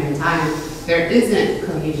this point in time, there isn't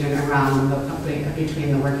cohesion around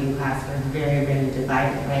between the working class. We're very, very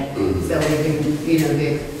divided, right? So we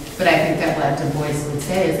can, but I think that what DuBois would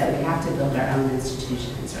say is that we have to build our own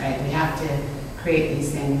institutions, right? We have to create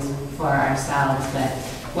these things for ourselves. But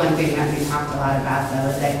one thing that we talked a lot about, though,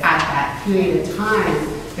 is that at that period of time,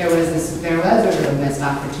 there was a real missed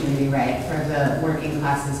opportunity, right, for the working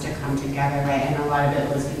classes to come together, right? And a lot of it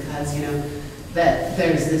was because, that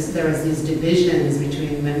there was these divisions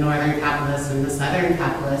between the northern capitalists and the southern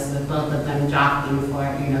capitalists, with both of them jockeying for,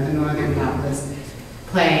 the northern capitalists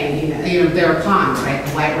playing, they were pawns, right?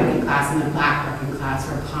 The white working class and the black working class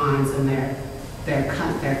were pawns, and their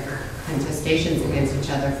contestations against each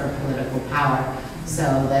other for political power. So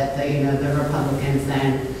that the Republicans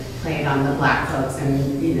then played on the black folks, and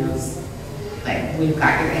like, we've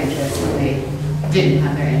got your interests, when they didn't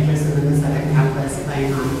have their interests, and then the southern capitalists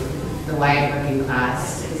playing on the white working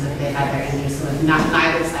class, as if they had their interests, with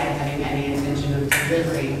neither side having any intention of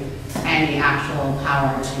delivering any actual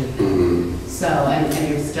power to them. So, and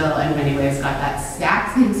you've still in many ways got that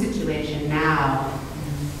exact same situation now,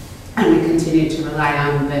 and we continue to rely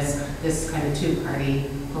on this kind of two-party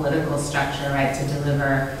political structure, right, to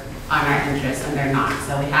deliver on our interests, and they're not.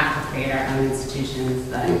 So we have to create our own institutions,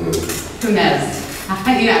 but who knows? I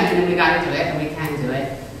mean, we got to do it, and we can do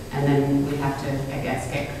it. And then we have to, I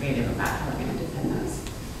guess, get creative about how we're going to defend those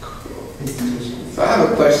institutions. So I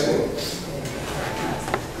have a question.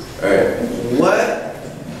 All right. What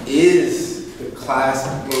is the class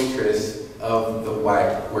interest of the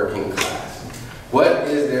white working class? What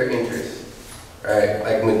is their interest? Right?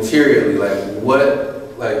 Like materially, like what,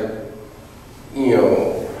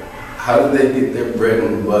 how do they get their bread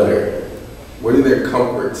and butter? Where do their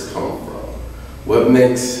comforts come from? What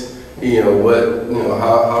makes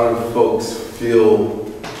how do folks feel,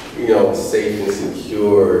 safe and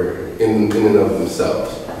secure in and of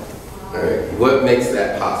themselves? All right. What makes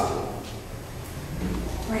that possible?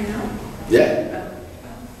 Right now? Yeah.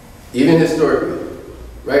 Even historically.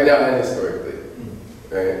 Right now and historically.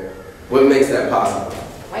 Right? What makes that possible?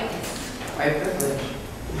 Whiteness. White privilege.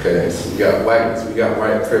 Okay, so we got whiteness, we got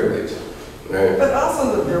white privilege. Right? But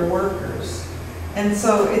also that they're workers. And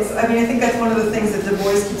so I think that's one of the things that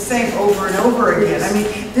DuBois keeps saying over and over again. I mean,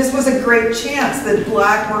 this was a great chance that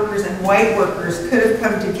black workers and white workers could have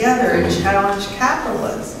come together and challenged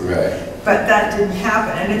capitalism. Right. But that didn't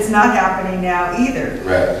happen, and it's not happening now either.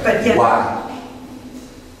 Right. But yet, why?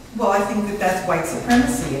 Well, I think that that's white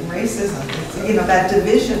supremacy and racism. It's, that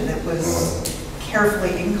division that was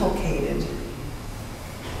carefully inculcated.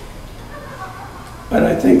 But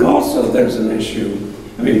I think also there's an issue.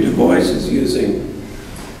 I mean, Du Bois is using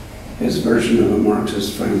his version of a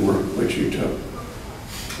Marxist framework, which he took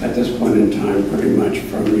at this point in time pretty much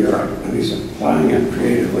from Europe, and he's applying it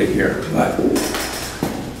creatively here. But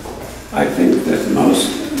I think that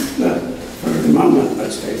for the moment,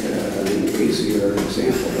 let's take an easier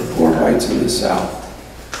example. The poor whites in the South,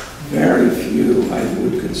 very few I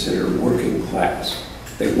would consider working class.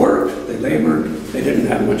 They worked, they labored, they didn't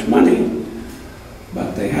have much money,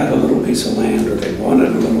 but they had a little piece of land, or they wanted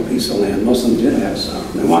a little piece of land. Most of them did have some.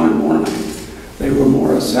 They wanted more land. They were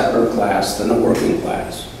more a settler class than a working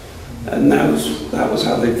class. And that was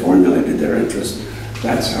how they formulated their interest.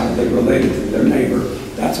 That's how they related to their neighbor.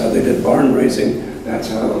 That's how they did barn raising. That's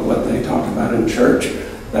what they talked about in church.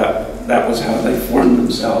 That was how they formed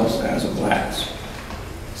themselves as a class.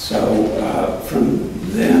 So from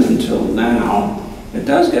then until now, it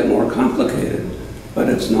does get more complicated, but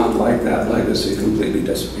it's not like that legacy completely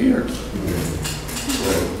disappeared.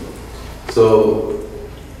 Right. So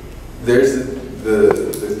there's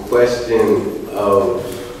the question of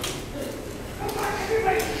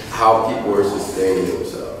how people are sustaining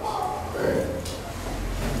themselves, right?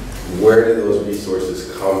 Where do those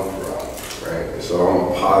resources come from, right? So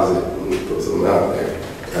I'm positive, let me put something out there,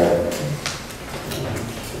 right?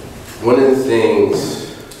 One of the things,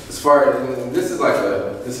 as far as, this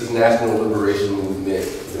is National Liberation Movement,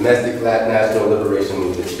 domestic national liberation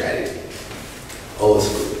movement strategy, old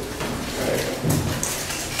school, right?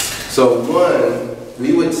 So one,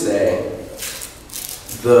 we would say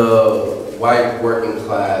the white working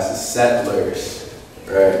class settlers,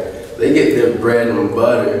 right? They get their bread and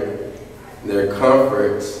butter, their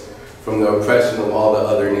comforts from the oppression of all the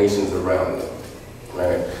other nations around them,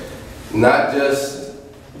 right? Not just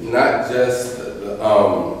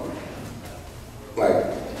like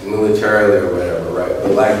militarily or whatever, right?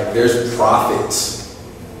 But like there's profits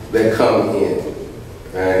that come in,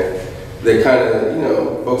 right? They kind of, you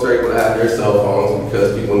know, folks are able to have their cell phones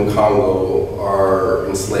because people in Congo are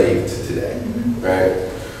enslaved today, right?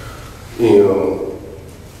 You know,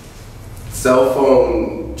 cell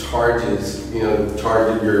phone charges, you know,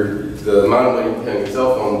 the amount of money you pay on your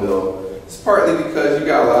cell phone bill, it's partly because you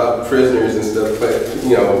got a lot of prisoners and stuff, but,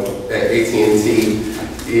 you know, at AT&T,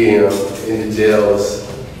 you know, in the jails,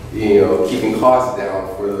 you know, keeping costs down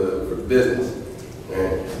for the business,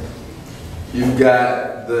 right? You've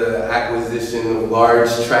got the acquisition of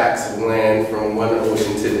large tracts of land from one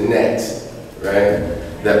ocean to the next, right?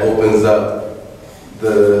 That opens up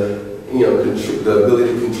the, you know, the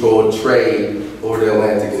ability to control trade over the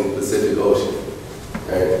Atlantic and the Pacific Ocean,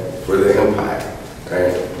 right? For the empire,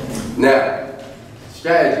 right? Now,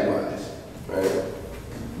 strategy-wise, right?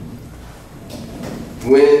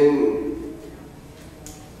 When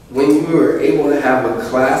you were able to have a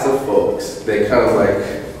class of folks that kind of like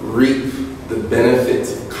reap the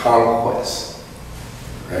benefits of conquest,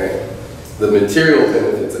 right? The material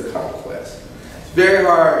benefits of conquest. It's very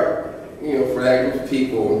hard, you know, for that group of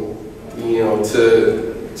people, you know,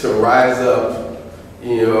 to rise up,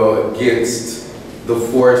 you know, against the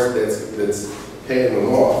force that's paying them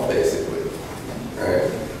off, basically, right?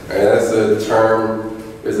 And that's a term.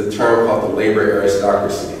 There's a term called the labor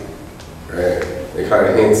aristocracy, right? It kind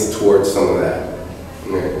of hints towards some of that.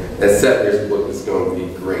 Right? That Settler's book is going to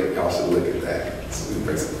be great. Y'all should look at that. So we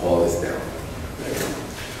break all this down. Right?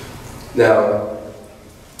 Now,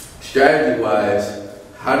 strategy-wise,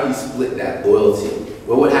 how do you split that loyalty?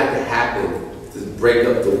 What would have to happen to break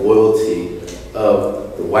up the loyalty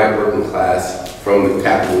of the white working class from the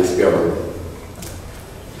capitalist government?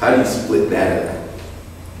 How do you split that up?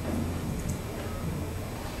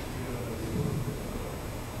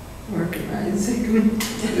 Organizing.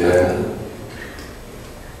 Yeah.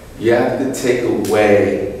 You have to take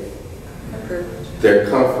away their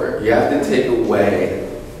comfort. You have to take away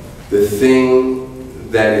the thing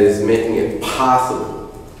that is making it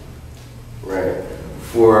possible, right,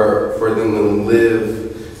 for them to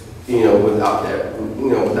live, you know, without that, you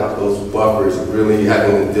know, without those buffers, really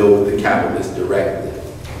having to deal with the capitalists directly.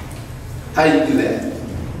 How do you do that?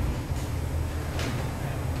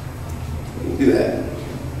 How do you do that?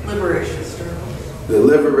 Liberation struggles. The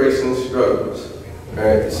liberation struggles,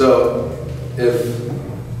 right? So if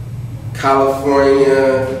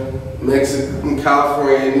California, New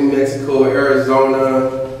Mexico,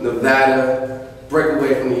 Arizona, Nevada break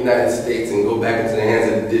away from the United States and go back into the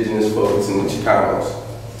hands of indigenous folks and the Chicanos,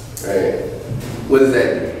 right? What does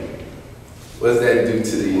that do? What does that do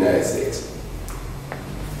to the United States?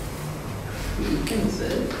 Weakens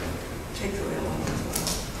it. Takes away a lot as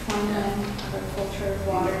well. Land, agriculture,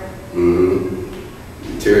 water. Mm-hmm.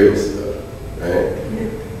 Material stuff, right? Yeah.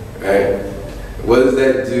 Right? What does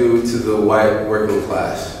that do to the white working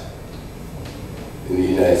class in the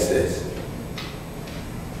United States?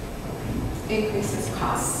 Increases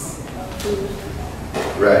costs of food.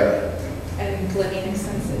 Right. And living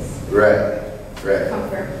expenses. Right. Right.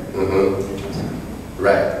 Comfort. Mm-hmm.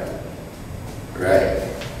 Right. Right.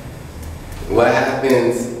 What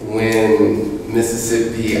happens when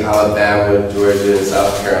Mississippi, Alabama, Georgia, and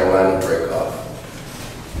South Carolina break off?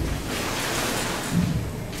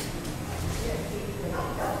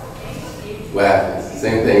 What happens?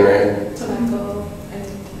 Same thing, right? Tobacco and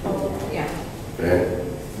yeah. Right.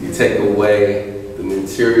 You take away the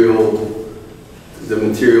material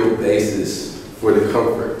basis for the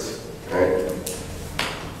comforts, right?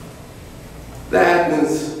 That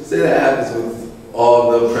happens. Say that happens with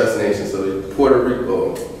all the oppressed nations. So Puerto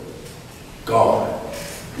Rico, gone.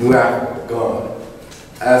 New Africa, gone.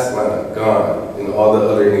 Aslan, gone. And all the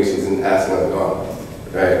other nations in Aslan, gone.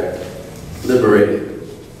 Right? Liberated.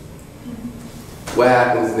 What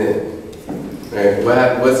happens then? Right?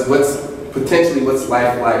 What's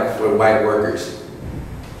life like for white workers?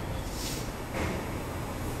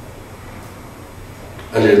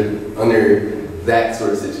 Under that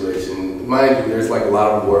sort of situation. Mind you, there's like a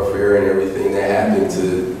lot of warfare and everything that happened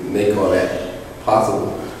to make all that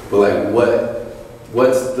possible. But like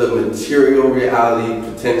what's the material reality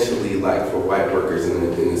potentially like for white workers in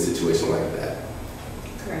a situation like that?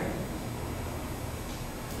 Correct.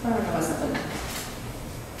 I don't know what's happening.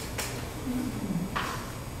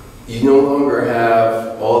 You no longer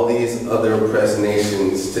have all these other oppressed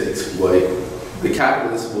nations to exploit. The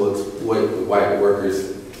capitalists will exploit the white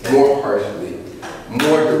workers more harshly,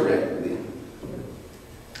 more directly.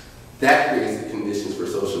 That creates the conditions for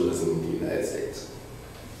socialism in the United States.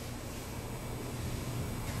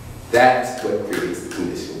 That's what creates the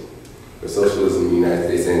condition for socialism in the United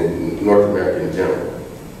States and North America in general,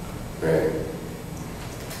 right?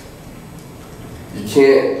 You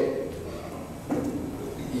can't,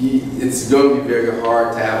 it's going to be very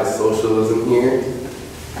hard to have a socialism here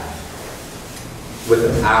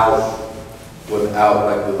without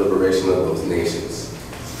like the liberation of those nations,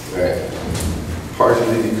 right?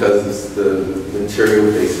 Partially because it's the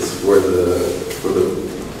material basis for the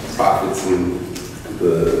profits and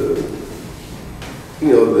the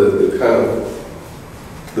kind of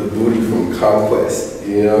the booty from conquest.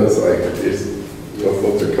 It's like there's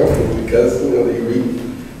folks are comfortable because they reap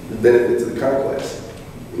the benefits of the conquest.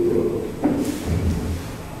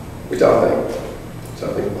 What y'all think? What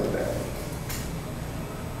y'all think about that?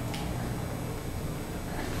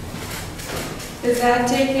 Is that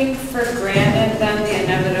taking for granted then the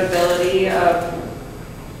inevitability of,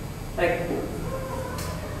 like,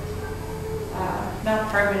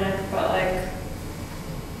 not permanent, but like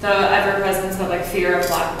the ever-presence of like fear of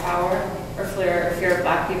black power or fear of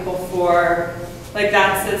black people for, like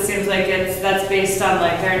it seems like that's based on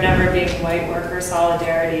like there never being white worker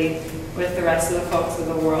solidarity with the rest of the folks of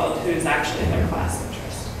the world who's actually their class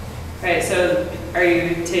interest, right? So are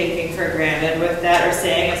you taking for granted with that or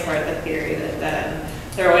saying as part of the theory that then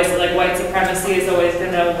they're always like white supremacy is always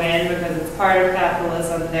going to win because it's part of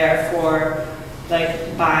capitalism, therefore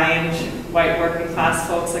like bind white working class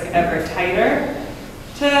folks like ever tighter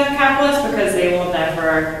to capitalists because they will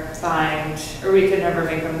never bind, or we can never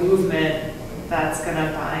make a movement that's going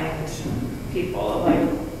to bind people of like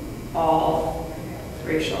all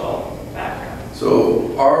racial backgrounds.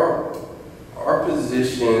 So our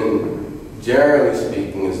position, generally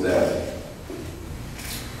speaking, is that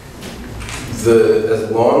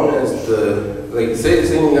as long as say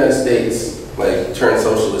the United States like turns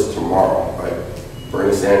socialist tomorrow, like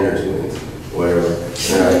Bernie Sanders wins, whatever,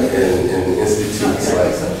 and institutes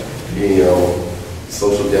like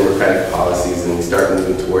social democratic policies, and we start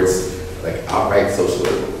moving towards like outright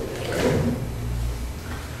socialism, right?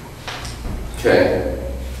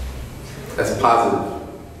 Okay, that's positive.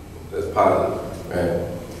 That's positive, right?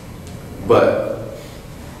 But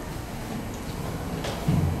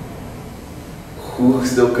who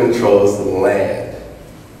still controls the land?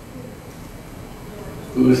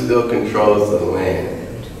 Who still controls the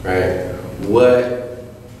land, right?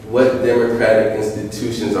 What democratic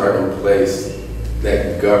institutions are in place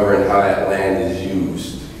that govern how that land is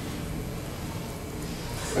used,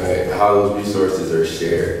 right? How those resources are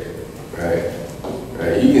shared, right?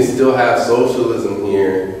 Right? You can still have socialism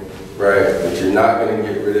here, right? But you're not going to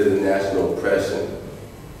get rid of the national oppression,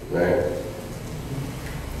 right?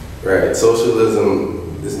 Right?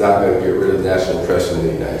 Socialism is not going to get rid of national oppression in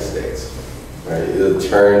the United States, right?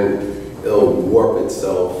 It'll warp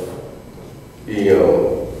itself,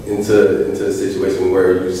 into a situation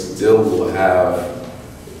where you still will have,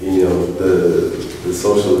 the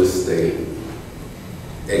socialist state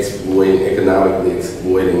economically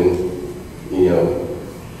exploiting,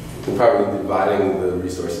 probably dividing the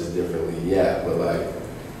resources differently, yeah, but like,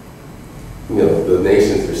 the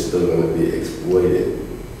nations are still going to be exploited,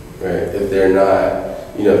 right? If they're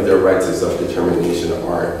not, if their rights of self-determination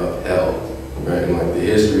aren't upheld, right? And like the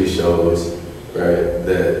history shows, right,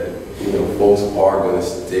 that folks are going to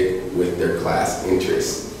stick with their class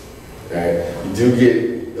interests, right? You do get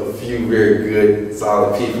a few very good,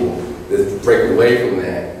 solid people that break away from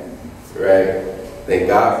that, right? Thank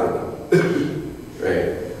God for them,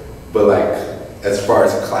 right? But like, as far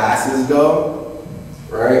as classes go,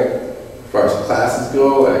 right? As far as classes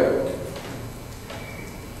go, like,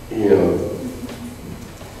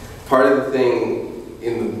 part of the thing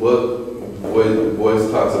in the book, what Du Bois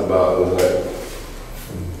talks about was like,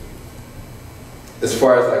 as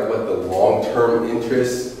far as like what the long-term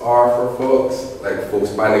interests are for folks, like folks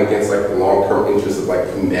fighting against like the long-term interests of like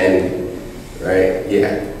humanity, right?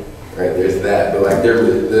 Yeah, right, there's that. But like they're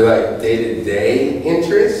like day-to-day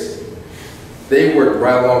interests, they work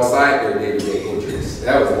right alongside their day-to-day interests.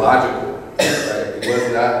 That was logical, right? It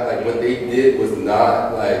was not like what they did was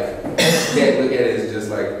not like, you can't look at it as just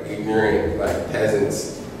like ignorant like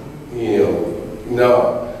peasants, you know,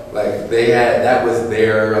 no. Like they had, that was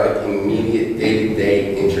their like immediate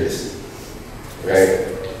day-to-day interest, right?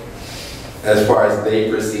 As far as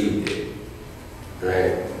they perceived it,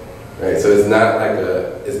 right? Right. So it's not like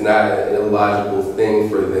it's not an illogical thing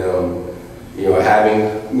for them, you know,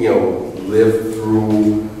 having, you know, lived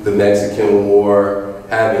through the Mexican War,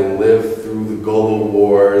 having lived through the Gullah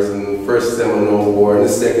Wars and the First Seminole War and the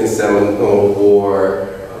Second Seminole War,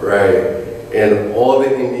 right? And all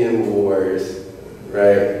the Indian Wars,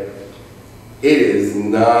 right? It is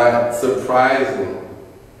not surprising,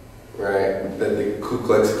 right, that the Ku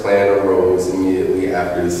Klux Klan arose immediately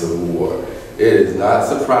after the Civil War. It is not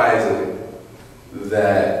surprising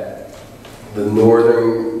that the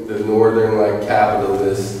northern like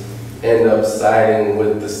capitalists end up siding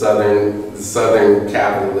with the southern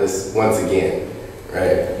capitalists once again,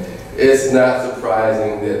 right? It's not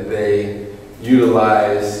surprising that they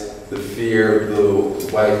utilize the fear of the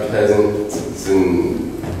white peasants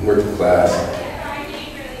and working class,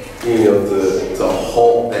 you know, to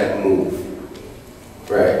halt that move,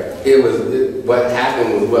 right? What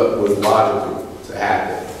happened was what was logical to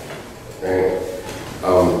happen, right?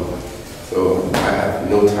 So I have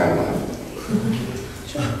no time left.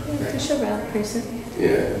 Sure, yeah, sure, Ralph, person.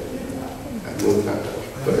 Yeah, I have no time.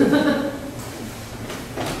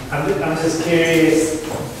 But I'm just curious,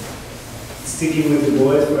 sticking with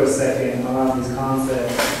DuBois for a second on these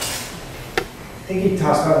concepts. I think he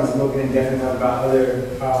talks about in his book, and definitely talk about other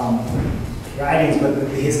writings, but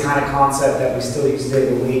his kind of concept that we still use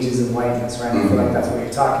today, the wages of whiteness, right? I feel like that's what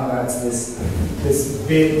you're talking about. It's this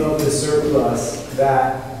bit of the surplus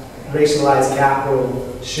that racialized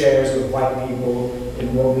capital shares with white people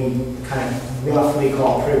in what we kind of roughly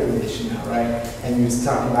call privilege, you know, right? And he was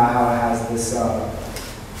talking about how it has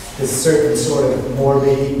this certain sort of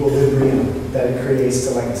morbid equilibrium that it creates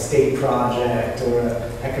to like a state project or an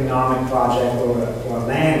economic project or a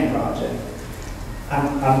land project.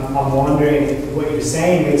 I'm wondering, what you're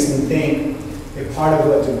saying makes me think that part of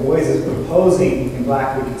what DuBois is proposing in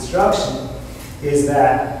Black Reconstruction is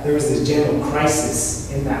that there was this general crisis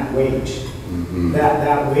in that wage.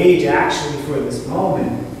 That wage actually for this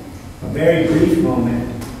moment, a very brief moment,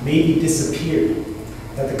 maybe disappeared.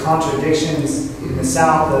 That the contradictions in the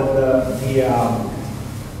South, the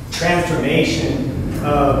transformation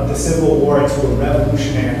of the Civil War into a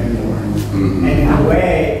revolutionary war. And in a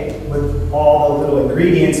way, with all the little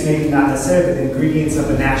ingredients, maybe not necessarily, but the ingredients of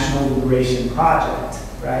a national liberation project,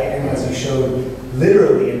 right? And as you showed,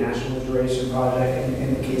 literally a national liberation project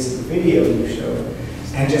in the case of the video you showed.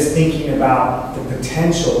 And just thinking about the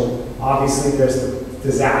potential, obviously there's the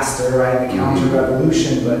disaster, right? The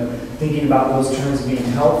counter-revolution, but thinking about those terms being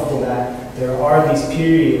helpful, that there are these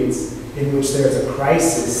periods in which there's a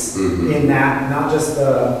crisis in that, not just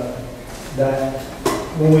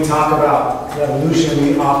when we talk about revolution,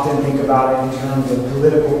 we often think about it in terms of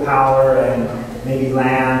political power and maybe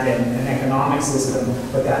land and an economic system,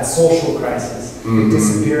 but that social crisis, the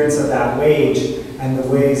disappearance of that wage, and the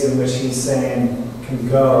ways in which he's saying can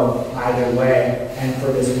go either way. And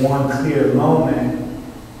for this one clear moment,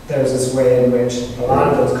 there's this way in which a lot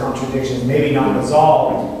of those contradictions, maybe not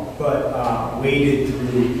resolved, but waded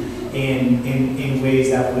through in ways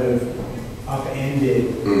that would have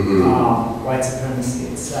upended white supremacy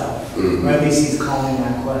itself. Or at least he's calling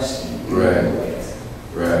that question. Right.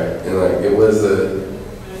 And like it was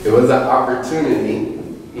an opportunity,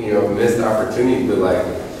 you know, missed opportunity, but like,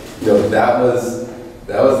 you know, that was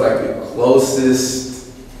like the closest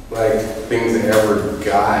like things ever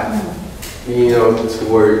got, you know,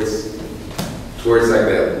 towards like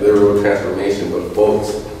that literal transformation. But folks,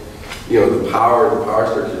 you know, the power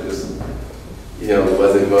structure just, you know,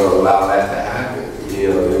 wasn't going to allow that to happen. You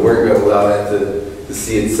know, they weren't going to allow that to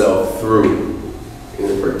see itself through in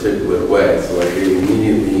a particular way. So like they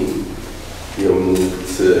immediately, you know,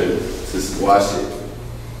 moved to squash it,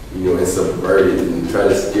 you know, and subvert it and try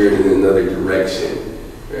to steer it in another direction,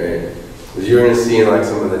 right? Because you're going to see in like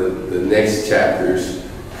some of the next chapters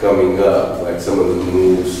coming up, like some of the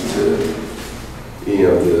moves to,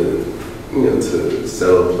 to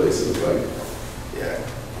settle places like,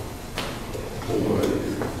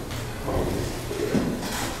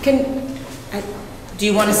 Do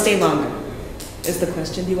you want to stay longer? Is the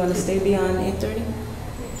question, do you want to stay beyond 8:30?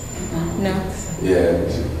 No? Yeah.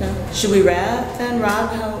 No? Should we wrap then? Rob,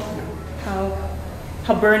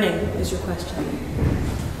 how burning is your question?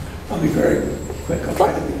 I'll be very quick. I'll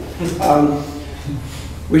try to be.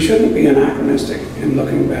 We shouldn't be anachronistic in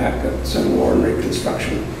looking back at Civil War and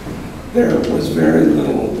Reconstruction. There was very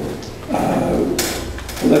little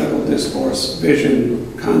political discourse,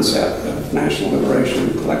 vision, concept of national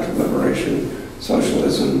liberation, collective liberation,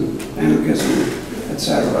 socialism, anarchism,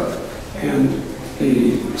 etc. And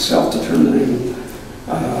the self-determining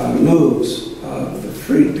moves of the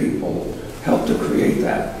freed people helped to create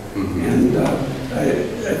that. And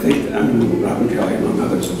I think, Robin Kelly, among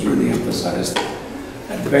others, has really emphasized that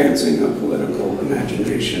advancing a political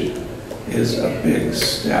imagination is a big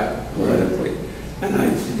step politically. And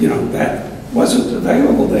that wasn't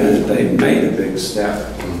available then. They made a big step.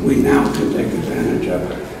 We now can take advantage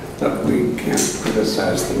of it. But we can't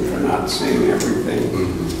criticize them for not seeing everything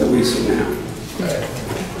that we see now.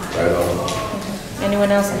 Right on.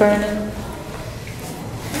 Anyone else burning?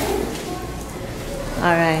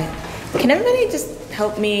 All right. Can everybody just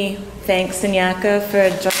help me thank Sanyika for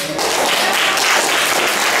joining?